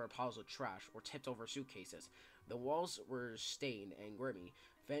tripping over piles of trash or tipped over suitcases. The walls were stained and grimy.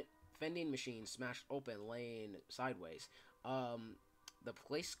 Vending machines smashed open, laying sideways. The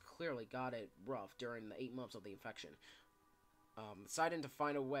place clearly got it rough during the 8 months of the infection. Deciding to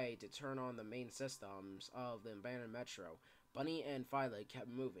find a way to turn on the main systems of the abandoned metro, Bunny and Violet kept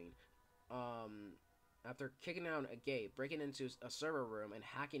moving. After kicking down a gate, breaking into a server room, and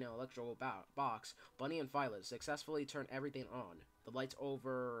hacking an electrical box, Bunny and Violet successfully turned everything on. The lights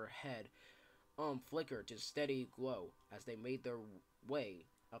overhead flickered to steady glow as they made their way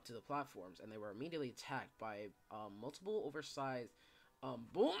up to the platforms, and they were immediately attacked by multiple oversized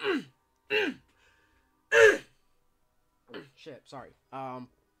boil-ridden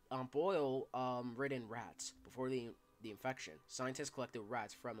rats. Before the infection, scientists collected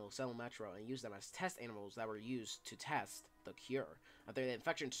rats from Lucella Metro and used them as test animals that were used to test the cure. After the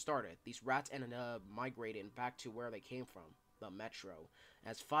infection started, these rats ended up migrating back to where they came from, the Metro.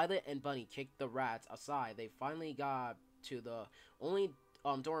 As Violet and Bunny kicked the rats aside, they finally got to the only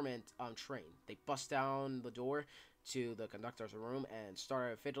dormant train. They bust down the door to the conductor's room and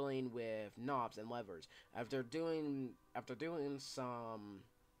started fiddling with knobs and levers. After doing some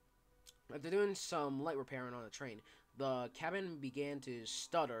light repairing on the train, the cabin began to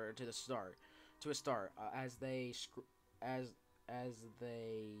stutter to a start. As they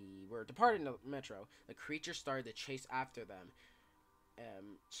were departing the metro, the creature started to chase after them,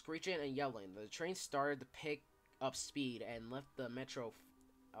 screeching and yelling. The train started to pick up speed and left the metro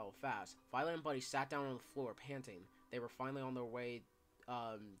fast. Violet and Buddy sat down on the floor, panting. They were finally on their way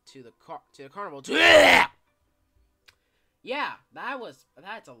to the carnival. Yeah,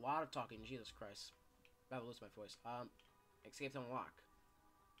 that's a lot of talking. Jesus Christ, about to lose my voice. Escape to unlock.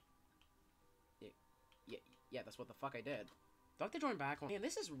 Yeah, that's what the fuck I did. Do I have to join back? Man,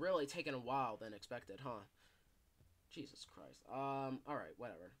 this is really taking a while than expected, huh? Jesus Christ. Alright,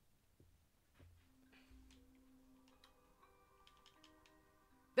 whatever.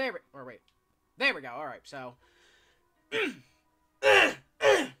 There we go. Alright, so.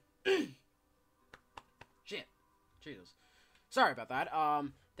 Shit. Jesus. Sorry about that.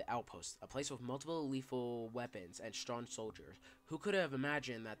 The Outpost, a place with multiple lethal weapons and strong soldiers. Who could have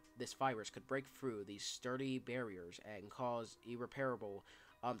imagined that this virus could break through these sturdy barriers and cause irreparable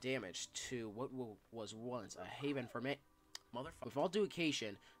damage to what was once a haven for motherfuckers? With all due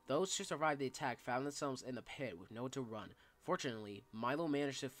occasion, those who survived the attack found themselves in the pit with nowhere to run. Fortunately, Milo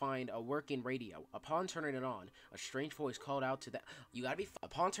managed to find a working radio. Upon turning it on, a strange voice called out to them.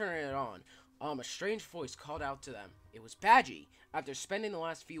 Upon turning it on, a strange voice called out to them. It was Badgie. After spending the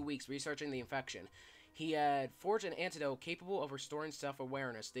last few weeks researching the infection, he had forged an antidote capable of restoring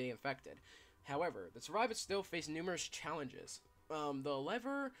self-awareness to the infected. However, the survivors still faced numerous challenges.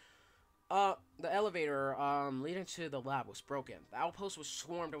 The elevator leading to the lab was broken. The outpost was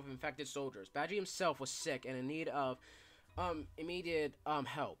swarmed with infected soldiers. Badgie himself was sick and in need of immediate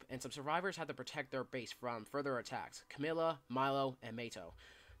help, and some survivors had to protect their base from further attacks. Camilla, Milo, and Mato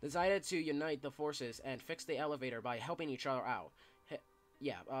decided to unite the forces and fix the elevator by helping each other out.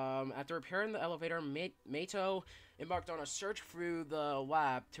 After repairing the elevator, Mato embarked on a search through the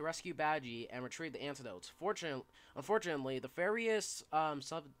lab to rescue Badgie and retrieve the antidotes. Unfortunately, the various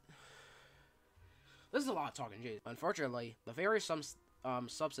This is a lot of talking, jeez. Unfortunately, the various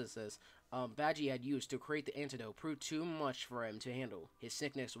substances Badgie had used to create the antidote proved too much for him to handle. His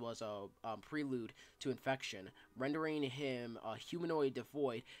sickness was a prelude to infection, rendering him a humanoid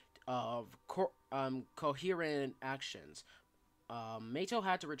devoid of coherent actions. Mato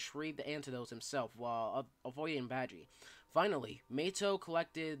had to retrieve the antidotes himself while avoiding Badgie. Finally, Mato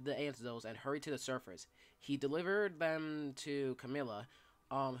collected the antidotes and hurried to the surface. He delivered them to Camilla,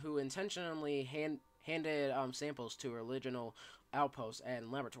 who intentionally handed samples to original outposts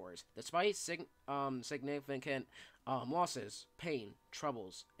and laboratories. Despite significant losses, pain,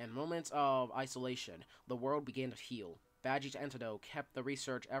 troubles, and moments of isolation, the world began to heal. Badgie's antidote kept the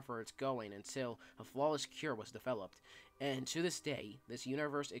research efforts going until a flawless cure was developed. And to this day, this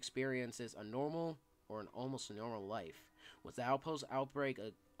universe experiences a normal or an almost normal life. Was the outpost outbreak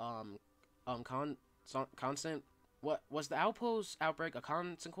constant? What was the outpost outbreak a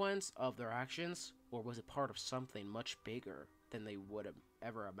consequence of their actions, or was it part of something much bigger than they would have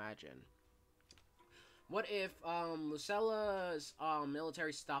ever imagined? What if Lucella's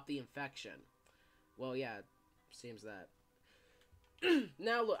military stopped the infection? Well, yeah, seems that.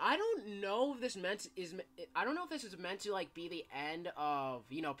 Now look, I don't know if this is meant to like be the end of,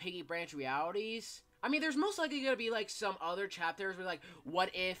 you know, Piggy Branch Realities. I mean, there's most likely gonna be like some other chapters where like, what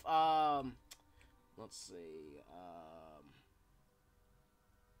if let's see.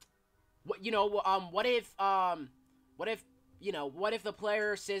 What what if what if the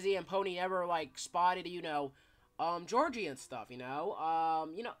player Sizzy and Pony never like spotted Georgie and stuff,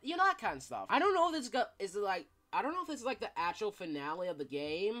 that kind of stuff. I don't know if I don't know if it's like the actual finale of the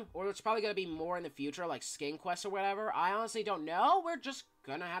game, or it's probably gonna be more in the future, like skin quests or whatever. I honestly don't know. We're just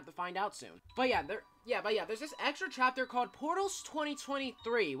gonna have to find out soon. But yeah, there's this extra chapter called Portals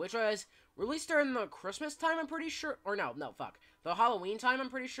 2023, which was released during the Christmas time, I'm pretty sure. Or no, fuck. The Halloween time, I'm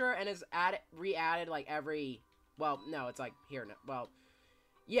pretty sure, and is re-added like every, well, no, it's like here now. Well,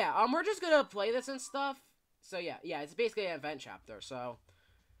 yeah, we're just gonna play this and stuff. So yeah, it's basically an event chapter, so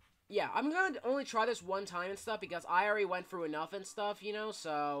yeah, I'm gonna only try this one time and stuff because I already went through enough and stuff,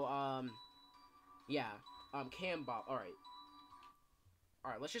 so, yeah, cam bot, alright,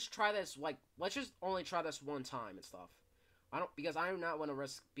 let's just try this, let's just only try this one time and stuff. Because I do not want to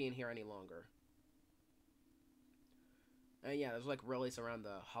risk being here any longer. And yeah, there's, like, release around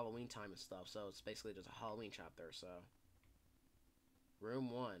the Halloween time and stuff, so it's basically just a Halloween chapter, so.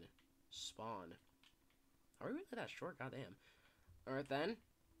 Room 1. Spawn. Are we really that short? Goddamn. Alright, then.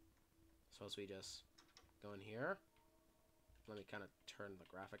 Suppose we just go in here. Let me kind of turn the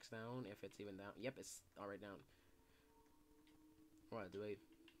graphics down, if it's even down. Yep, it's already down. What, do we...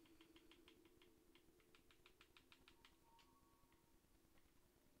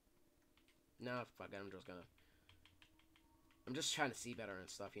 No, fuck it, I'm just trying to see better and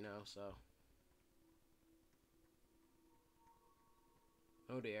stuff, so.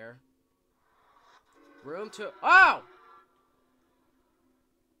 Oh dear. Room 2. Oh!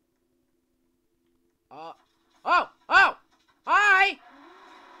 Oh! Hi!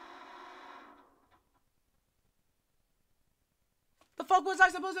 The fuck was I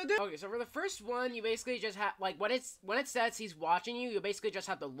supposed to do? Okay, so for the first one, you basically just have, like, when it says he's watching you, you basically just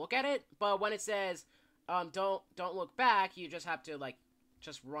have to look at it. But when it says, don't look back, you just have to, like,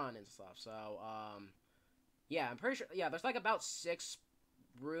 just run and stuff. So, yeah, I'm pretty sure, yeah, there's, like, about 6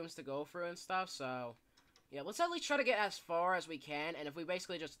 rooms to go through and stuff. So, yeah, let's at least try to get as far as we can. And if we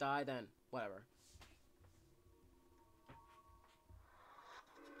basically just die, then whatever.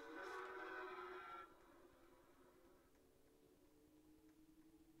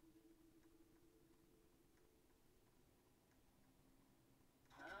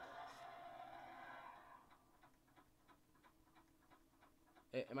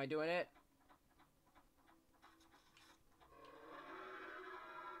 Am I doing it?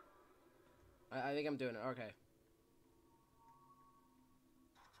 I think I'm doing it. Okay.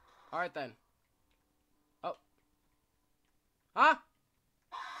 Alright then. Oh. Huh?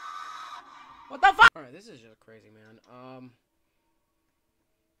 What the fuck? Alright, this is just crazy, man.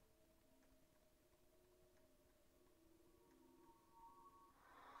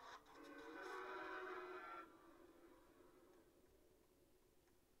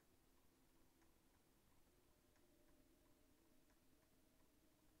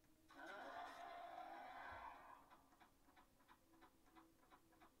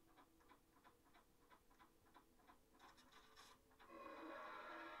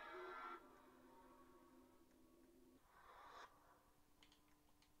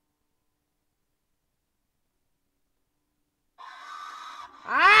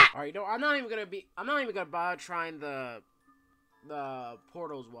 Alright, I'm not even gonna bother trying the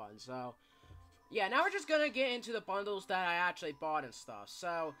Portals one, so yeah, now we're just gonna get into the bundles that I actually bought and stuff.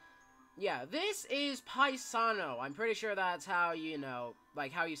 So yeah, this is Paisano. I'm pretty sure that's how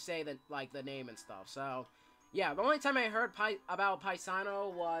like how you say the name and stuff. So yeah, the only time I heard about Paisano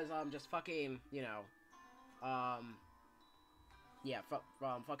was just fucking yeah,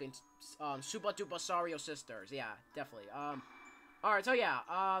 from fucking Super Duper Sario Sisters. Yeah, definitely. Alright, so yeah,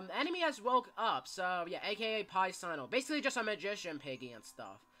 the enemy has woke up, so yeah, aka Paisano. Basically just a magician piggy and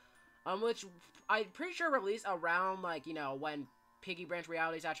stuff. Which I'm pretty sure released around, like, when Piggy Branch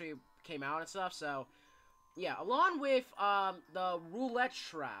Realities actually came out and stuff, so yeah, along with, the roulette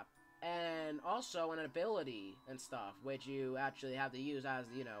trap, and also an ability and stuff, which you actually have to use as,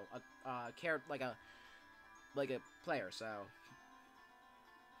 a character, like a player, so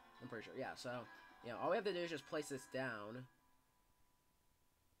I'm pretty sure, yeah, so, all we have to do is just place this down.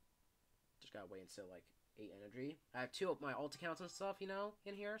 Just gotta wait until, like, 8 energy. I have 2 of my alt accounts and stuff,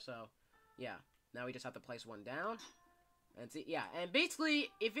 in here, so, yeah. Now we just have to place one down. And see, yeah, and basically,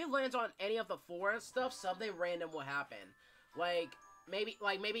 if it lands on any of the 4 and stuff, something random will happen. Like, maybe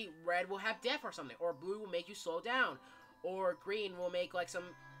red will have death or something, or blue will make you slow down, or green will make, like, some,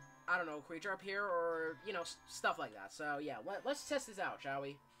 I don't know, creature appear, or, stuff like that. So, yeah, let's test this out, shall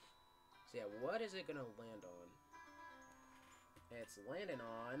we? So, yeah, what is it gonna land on? It's landing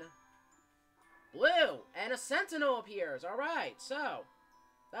on... blue, and a sentinel appears. Alright, so,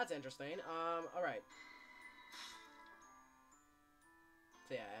 that's interesting. Alright.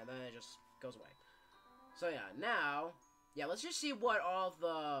 So yeah, and then it just goes away. So yeah, now, yeah, let's just see what all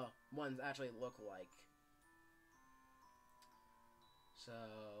the ones actually look like. So,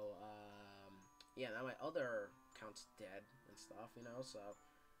 yeah, now my other account's dead and stuff, you know, so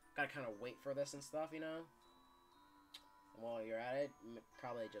gotta kind of wait for this and stuff, you know. And while you're at it,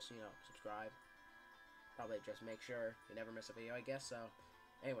 probably just, you know, subscribe. Probably just make sure you never miss a video, I guess, so.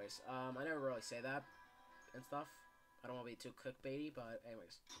 Anyways, I never really say that and stuff. I don't want to be too clickbaity, but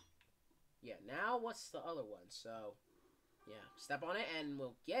anyways. Yeah, now what's the other one? So, yeah, step on it and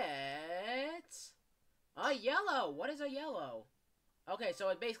we'll get a yellow. What is a yellow? Okay, so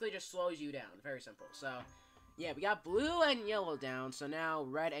it basically just slows you down. Very simple. So, yeah, we got blue and yellow down, so now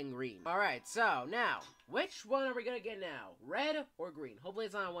red and green. Alright, so now, which one are we gonna get now? Red or green? Hopefully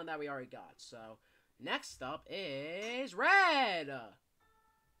it's not one that we already got. So, next up is red!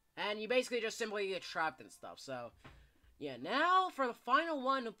 And you basically just simply get trapped and stuff, so. Yeah, now for the final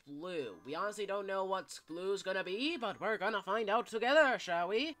one, blue. We honestly don't know what blue's gonna be, but we're gonna find out together, shall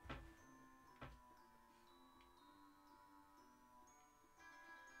we?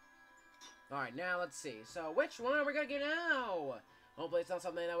 Alright, now let's see. So, which one are we gonna get now? Hopefully it's not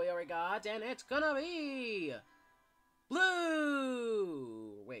something that we already got, and it's gonna be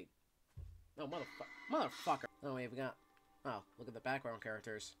blue! Wait. Oh, motherfucker. Oh, wait, we got. Oh, look at the background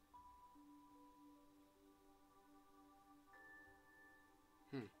characters.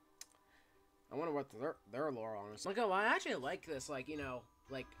 I wonder what their lore on is. Like, oh, I actually like this, like, you know,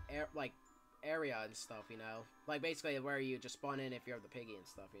 like, area and stuff, you know? Like, basically where you just spawn in if you're the piggy and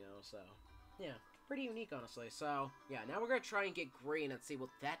stuff, you know, so. Yeah, pretty unique, honestly. So, yeah, now we're gonna try and get green and see what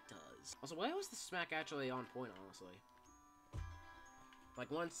that does. Also, why was the smack actually on point, honestly? Like,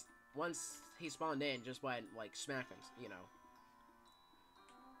 once he spawned in, just went, like, smack him, you know?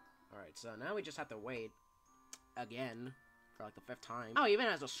 Alright, so now we just have to wait again. For like the 5th time. Oh, he even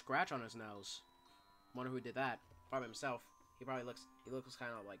has a scratch on his nose. Wonder who did that. Probably himself. He looks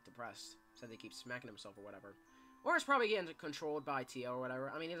kind of like depressed. Said he keeps smacking himself or whatever. Or it's probably getting controlled by Tio or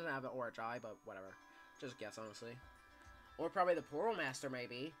whatever. I mean, he doesn't have the orange eye, but whatever. Just guess, honestly. Or probably the Portal Master,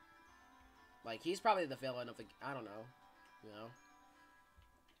 maybe. Like, he's probably the villain of the. I don't know. You know.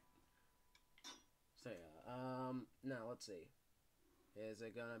 So yeah. Now let's see. Is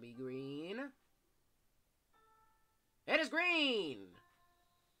it gonna be green? It is green!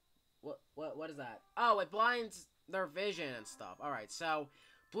 What is that? Oh, it blinds their vision and stuff. Alright, so,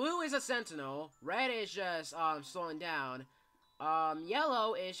 blue is a sentinel, red is just, slowing down,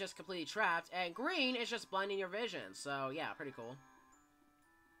 yellow is just completely trapped, and green is just blinding your vision. So, yeah, pretty cool.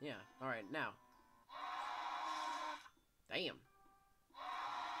 Yeah, alright, now. Damn.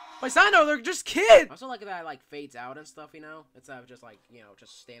 My son, no, they're just kids! I also like that it, like, fades out and stuff, you know? Instead of just, like, you know,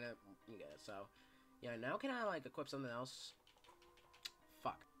 just staying at, you get it, so. Yeah, now can I, like, equip something else?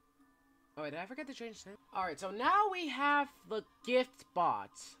 Fuck. Oh, wait, did I forget to change the name? Alright, so now we have the gift bot,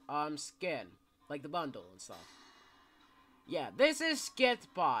 skin. Like, the bundle and stuff. Yeah, this is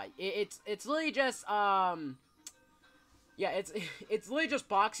gift bot. It's literally just, yeah, it's literally just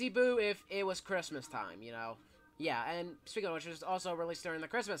Boxy Boo if it was Christmas time, you know? Yeah, and speaking of which, it was also released during the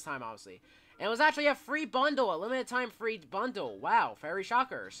Christmas time, obviously. And it was actually a free bundle, a limited time free bundle. Wow, very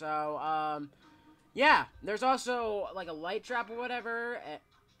shocker. So, yeah, there's also, like, a light trap or whatever.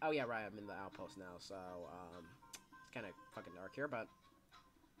 Oh, yeah, right, I'm in the outpost now, so, it's kind of fucking dark here, but,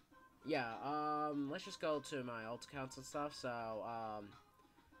 yeah, let's just go to my alt accounts and stuff, so,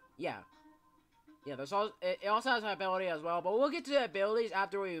 yeah. Yeah, there's also, it also has an ability as well, but we'll get to the abilities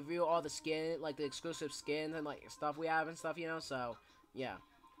after we review all the skin, like, the exclusive skins and, like, stuff we have and stuff, you know, so, yeah.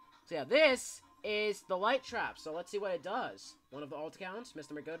 So, yeah, this is the light trap, so let's see what it does. One of the alt accounts,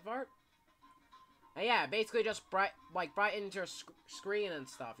 Mr. McGoodfart. And yeah, basically just brightens your screen and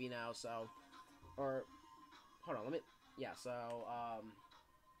stuff, you know, so, or, hold on, yeah, so,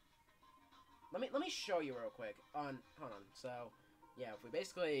 let me show you real quick, hold on, so, yeah, if we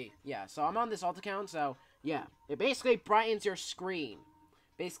basically, yeah, so I'm on this alt account, so, yeah, it basically brightens your screen,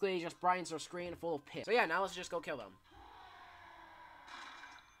 basically just brightens your screen full of piss. So yeah, now let's just go kill them.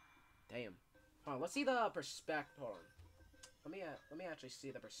 Damn. Hold on, let's see the perspective, hold on. Let me actually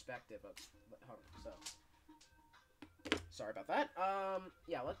see the perspective of, hold on, so, sorry about that,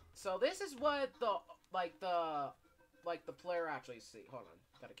 yeah, so this is what the player actually see, hold on,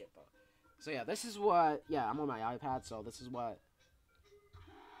 gotta get the, so yeah, this is what, yeah, I'm on my iPad, so this is what,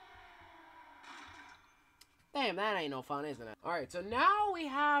 damn, that ain't no fun, isn't it? Alright, so now we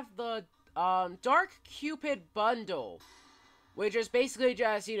have the, Dark Cupid bundle. which is basically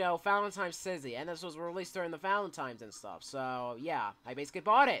just, you know, Valentine's Sizzy, and this was released during the Valentine's and stuff, so, yeah, I basically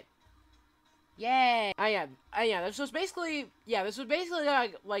bought it. Yay! This was basically,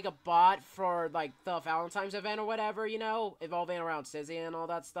 like a bot for, like, the Valentine's event or whatever, you know, evolving around Sizzy and all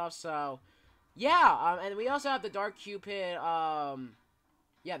that stuff, so, yeah, and we also have the Dark Cupid,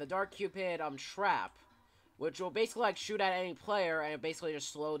 trap, which will basically, like, shoot at any player and basically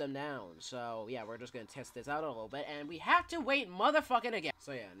just slow them down. So, yeah, we're just gonna test this out a little bit, and we have to wait motherfucking again.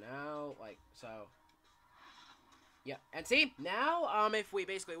 So, yeah, now, like, so... Yeah, and see, now, if we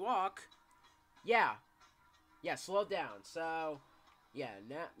basically walk... Yeah, slow down. So, yeah,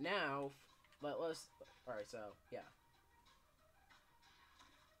 now, let's... Alright, so, yeah.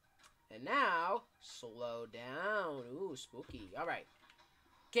 And now, slow down. Ooh, spooky. Alright.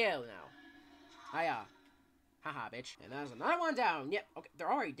 Kill now. Hiya. Haha, bitch. And there's another one down. Yep. Okay,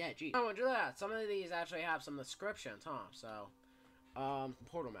 they're already dead. Geez. I won't do that. Some of these actually have some descriptions, huh? So,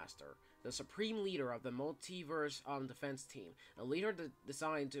 Portal Master, the supreme leader of the multiverse defense team, a leader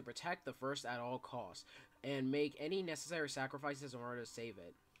designed to protect the first at all costs and make any necessary sacrifices in order to save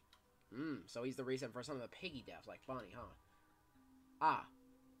it. So he's the reason for some of the piggy deaths, like funny, huh? Ah,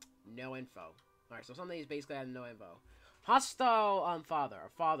 no info. Alright, so some of these basically have no info. Hostile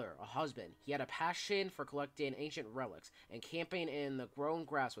father, a husband. He had a passion for collecting ancient relics and camping in the grown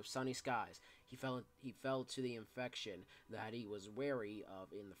grass with sunny skies. He fell to the infection that he was wary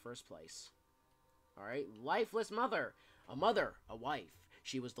of in the first place. Alright, lifeless mother, a wife.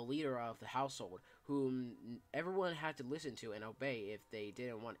 She was the leader of the household, whom everyone had to listen to and obey if they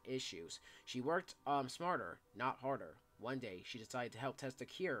didn't want issues. She worked smarter, not harder. One day, she decided to help test a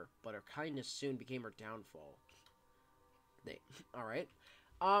cure, but her kindness soon became her downfall. Alright,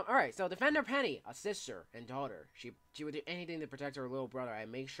 so Defender Penny, a sister and daughter. She would do anything to protect her little brother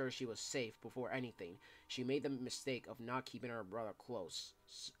and make sure she was safe before anything. She made the mistake of not keeping her brother close,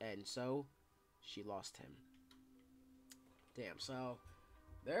 and so she lost him. Damn, so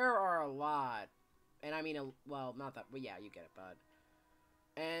there are a lot, and I mean, well, not that, but yeah, you get it, bud.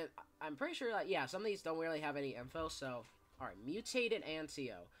 And I'm pretty sure that, yeah, some of these don't really have any info, so, alright, mutated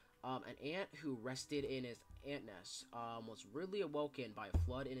Antio. An ant who rested in his ant nest, was rudely awoken by a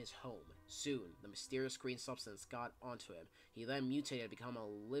flood in his home. Soon, the mysterious green substance got onto him. He then mutated to become a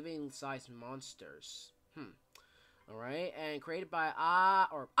living-sized monsters. Alright, and created by,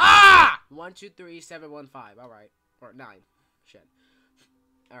 123715, alright, or 9, shit.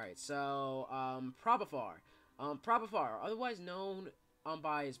 Alright, so, Probafar, otherwise known,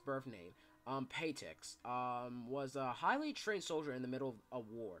 by his birth name, Paytix, was a highly trained soldier in the middle of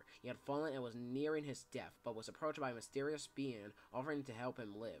war. He had fallen and was nearing his death, but was approached by a mysterious being offering to help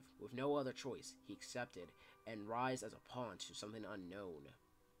him live. With no other choice, he accepted, and rise as a pawn to something unknown.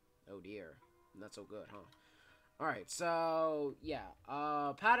 Oh dear, not so good, huh? Alright, so, yeah,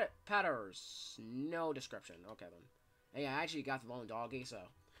 Patters, no description, okay then. And yeah, I actually got the Lone Doggy, so.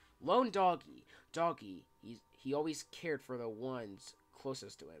 Lone Doggy, he always cared for the ones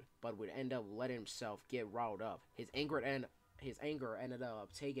closest to him, but would end up letting himself get riled up. His anger ended up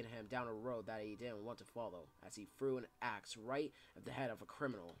taking him down a road that he didn't want to follow, as he threw an axe right at the head of a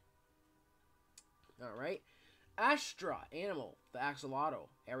criminal. Alright. Astra, animal, the axolotl.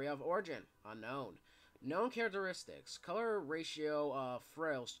 Area of origin, unknown. Known characteristics, color ratio of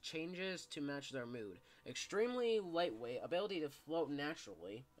frills changes to match their mood. Extremely lightweight, ability to float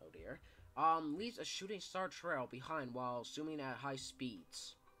naturally, oh dear. Leaves a shooting star trail behind while zooming at high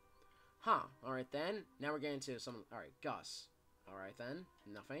speeds. Huh, alright then. Now we're getting to some, alright, Gus. Alright then,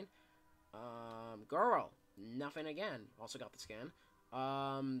 nothing. Girl, nothing again. Also got the skin.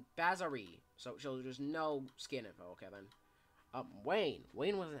 Bazari. So there's no skin info, okay then. Wayne.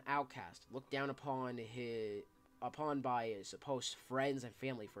 Wayne was an outcast, looked down upon by his supposed friends and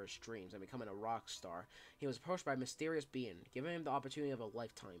family for his dreams and becoming a rock star. He was approached by a mysterious being, giving him the opportunity of a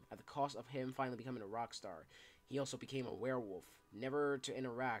lifetime, at the cost of him finally becoming a rock star. He also became a werewolf, never to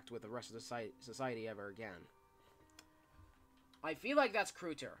interact with the rest of the society ever again. I feel like that's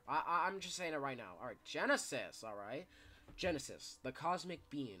Kruter. I'm just saying it right now. Alright, Genesis, alright? Genesis, the cosmic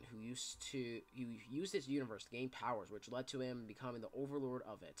being who used his universe to gain powers, which led to him becoming the overlord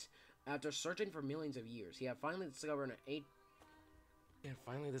of it. After searching for millions of years, he had finally discovered an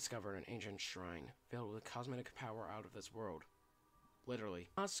ancient shrine filled with cosmic power out of this world. Literally.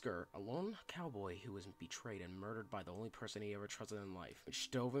 Oscar, a lone cowboy who was betrayed and murdered by the only person he ever trusted in life,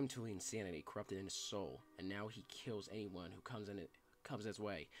 which drove him to insanity, corrupted in his soul, and now he kills anyone who comes his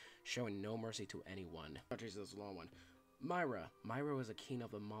way, showing no mercy to anyone. Oh, Jesus, this is a long one. Myra. Myra was a king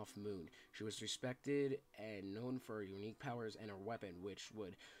of the Moth Moon. She was respected and known for her unique powers and her weapon, which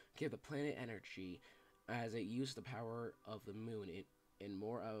would give the planet energy as it used the power of the moon in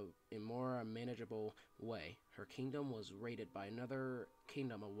more manageable way. Her kingdom was raided by another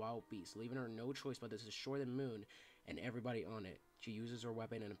kingdom of wild beasts, leaving her no choice but to destroy the moon and everybody on it. She uses her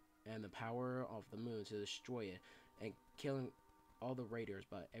weapon and the power of the moon to destroy it and killing all the raiders,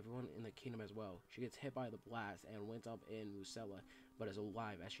 but everyone in the kingdom as well. She gets hit by the blast and went up in Musella, but is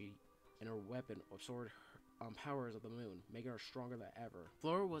alive as she and her weapon absorbed powers of the moon, making her stronger than ever.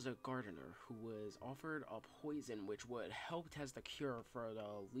 Flora was a gardener who was offered a poison which would help test the cure for the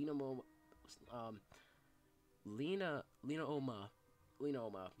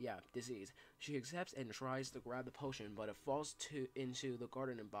disease. She accepts and tries to grab the potion, but it falls into the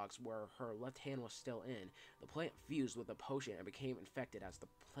gardening box where her left hand was still in. The plant fused with the potion and became infected, as the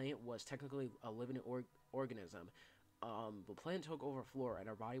plant was technically a living organism. The plant took over Flora, and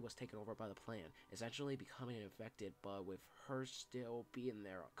her body was taken over by the plant, essentially becoming infected, but with her still being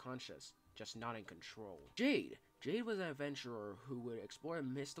there, conscious, just not in control. Jade was an adventurer who would explore the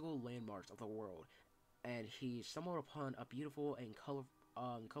mystical landmarks of the world, and he stumbled upon a beautiful and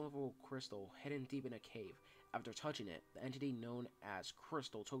colorful crystal hidden deep in a cave. After touching it, the entity known as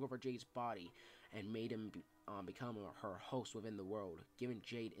Crystal took over Jade's body and made him become her host within the world, giving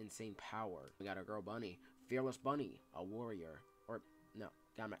Jade insane power. We got our girl Bunny. Fearless Bunny, a warrior. Or, no,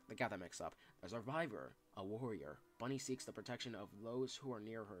 got that mixed up. A survivor, a warrior. Bunny seeks the protection of those who are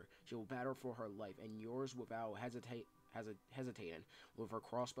near her. She will battle for her life and yours without hesitating. With her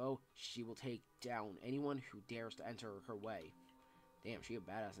crossbow, she will take down anyone who dares to enter her way. Damn, she a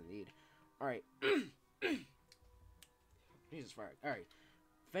badass indeed. Alright. Jesus Christ. Alright.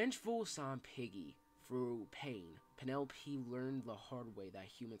 Vengeful son Piggy. Through pain, Penelope learned the hard way that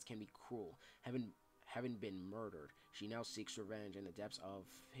humans can be cruel. Having been murdered, she now seeks revenge in the depths of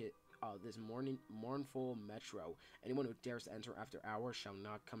this mournful metro. Anyone who dares to enter after hours shall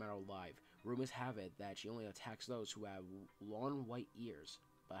not come out alive. Rumors have it that she only attacks those who have long white ears.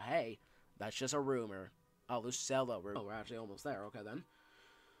 But hey, that's just a rumor. Oh, Lucella. Oh, we're actually almost there. Okay, then.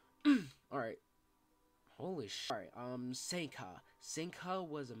 Alright. Holy shit. Alright, Senka. Senka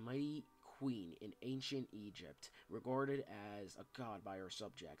was a mighty queen in ancient Egypt, regarded as a god by her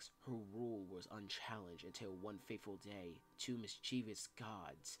subjects. Her rule was unchallenged until one fateful day, two mischievous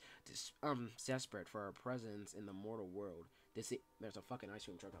gods, desperate for her presence in the mortal world, there's a fucking ice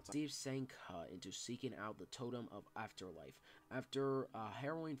cream truck outside, deceived Senka into seeking out the totem of afterlife. After a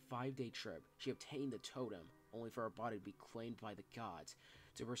harrowing 5-day trip, she obtained the totem, only for her body to be claimed by the gods.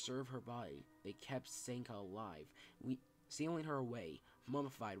 To preserve her body, they kept Senka alive, sealing her away,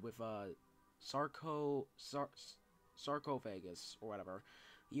 mummified with a sarcophagus, or whatever.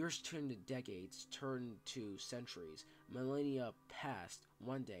 Years turned to decades, turned to centuries. Millennia passed.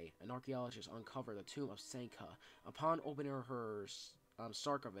 One day, an archaeologist uncovered the tomb of Senka. Upon opening her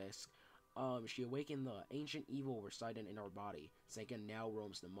sarcophagus, she awakened the ancient evil residing in her body. Senka now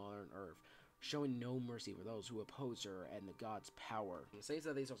roams the modern Earth, showing no mercy for those who oppose her and the god's power. It says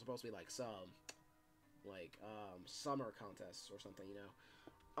that these are supposed to be like summer contests or something, you know.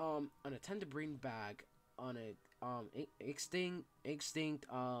 An attempt to bring back on a extinct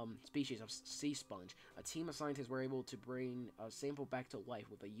species of sea sponge. A team of scientists were able to bring a sample back to life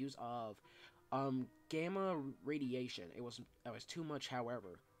with the use of gamma radiation. It was too much,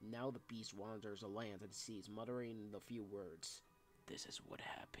 however. Now the beast wanders the lands and seas, muttering the few words. This is what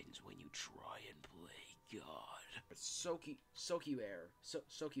happens when you try and play God. Soak you air.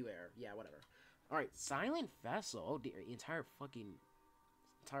 Yeah, whatever. Alright, Silent Vessel. Oh dear, entire fucking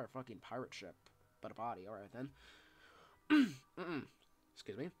pirate ship. But a body, alright then.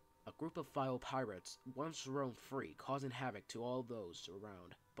 Excuse me. A group of vile pirates once roamed free, causing havoc to all those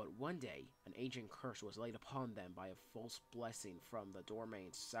around. But one day, an ancient curse was laid upon them by a false blessing from the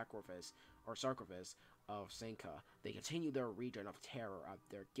doorman's sarcophagus of Senka. They continued their region of terror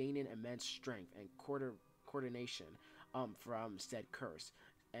after gaining immense strength and coordination from said curse.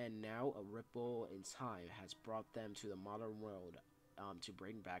 And now a ripple in time has brought them to the modern world to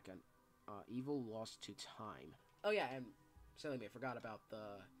bring back an evil lost to time. Oh yeah, and silly me, I forgot about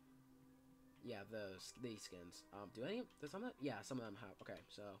these skins. Does some of them? Yeah, some of them have. Okay,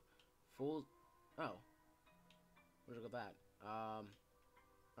 so full. Oh, where'd I go with that?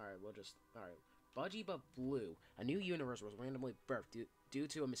 Alright. Budgie but Blue. A new universe was randomly birthed due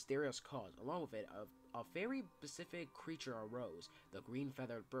to a mysterious cause. Along with it, a very specific creature arose. The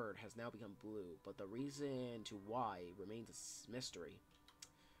green-feathered bird has now become blue, but the reason to why remains a mystery.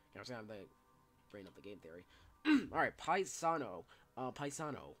 I'm the brain of the game theory. Alright, Paisano.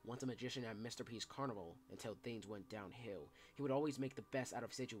 Paisano, once a magician at Mr. P's carnival until things went downhill. He would always make the best out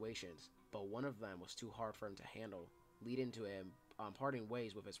of situations, but one of them was too hard for him to handle, leading to him parting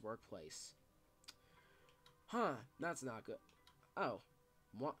ways with his workplace. Huh, that's not good. Oh,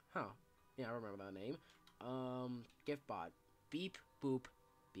 what? Huh. Yeah, I remember that name. Gift bot. Beep, boop,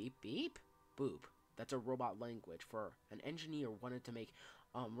 beep, beep, boop. That's a robot language for an engineer wanted to make,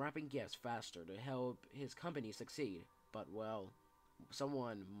 wrapping gifts faster to help his company succeed. But, well,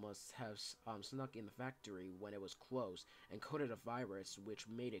 someone must have, snuck in the factory when it was closed and coded a virus which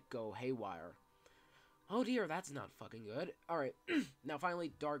made it go haywire. Oh dear, that's not fucking good. Alright, now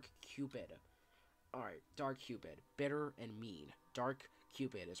finally, Dark Cupid. Alright, Dark Cupid. Bitter and mean. Dark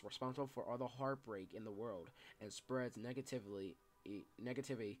Cupid is responsible for all the heartbreak in the world and spreads negativity,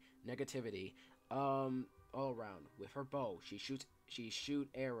 all around. With her bow, she shoot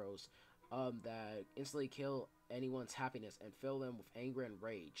arrows, that instantly kill anyone's happiness and fill them with anger and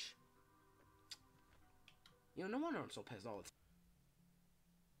rage. You know, no wonder I'm so pissed all the time.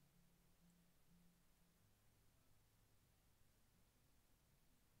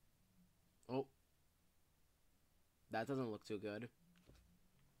 Oh. That doesn't look too good.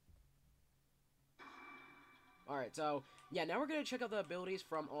 Alright, so, yeah, now we're gonna check out the abilities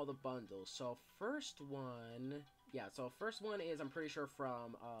from all the bundles. So, first one is, I'm pretty sure,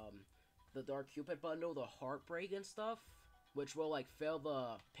 from, the Dark Cupid bundle, the Heartbreak and stuff, which will, like, fill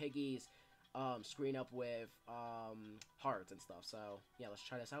the Piggy's, screen up with, hearts and stuff. So, yeah, let's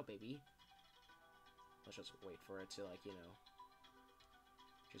try this out, baby. Let's just wait for it to, like, you know...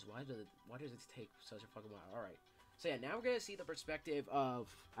 Just, why does it take such a fucking while? Alright. So yeah, now we're gonna see the perspective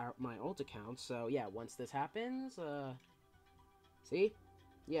of my alt account. So yeah, once this happens, see?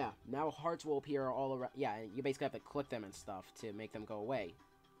 Yeah, now hearts will appear all around. Yeah, you basically have to click them and stuff to make them go away.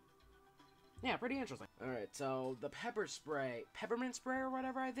 Yeah, pretty interesting. Alright, so the peppermint spray or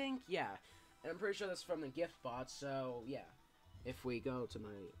whatever, I think? Yeah, and I'm pretty sure that's from the gift bot, so yeah. If we go to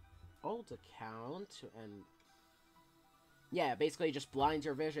my alt account, and yeah, basically just blinds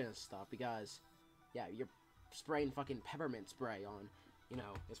your vision and stuff, because, yeah, you're spraying fucking peppermint spray on, you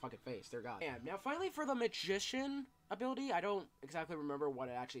know, his fucking face. Dear God. And now finally for the magician ability, I don't exactly remember what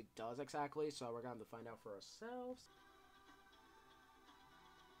it actually does exactly, so we're going to find out for ourselves.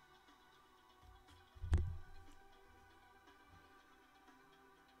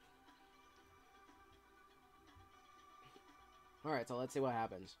 Alright, so let's see what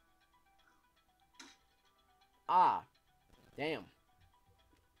happens. Ah. Damn.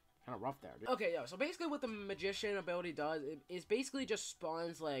 Kind of rough there, dude. Okay, yeah, so basically what the magician ability does is basically just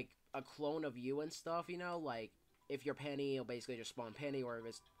spawns, like, a clone of you and stuff, you know? Like, if you're Penny, it'll basically just spawn Penny, or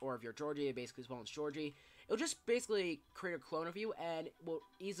if you're Georgie, it basically spawns Georgie. It'll just basically create a clone of you, and will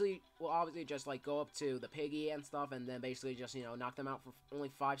obviously just, like, go up to the Piggy and stuff, and then basically just, you know, knock them out for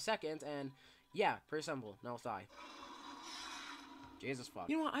only 5 seconds, and, yeah, pretty simple. Now let's die. Jesus fuck.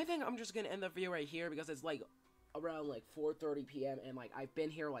 You know what, I think I'm just gonna end the video right here, because it's, like, around, like, 4:30 p.m., and, like, I've been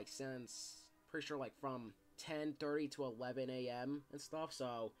here, like, since, pretty sure, like, from 10:30 to 11 a.m. and stuff,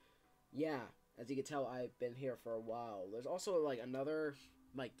 so, yeah, as you can tell, I've been here for a while. There's also, like, another,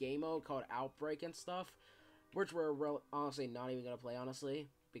 like, game mode called Outbreak and stuff, which we're honestly not even gonna play, honestly,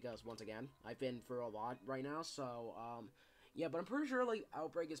 because, once again, I've been through a lot right now, so, yeah, but I'm pretty sure, like,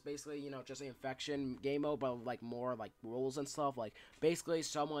 Outbreak is basically, you know, just an infection game mode, but, like, more, like, rules and stuff. Like, basically,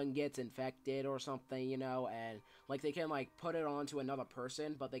 someone gets infected or something, you know, and, like, they can, like, put it onto another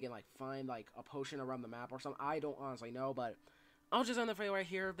person, but they can, like, find, like, a potion around the map or something. I don't honestly know, but I'll just end the video right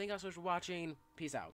here. Thank you guys so much for watching. Peace out.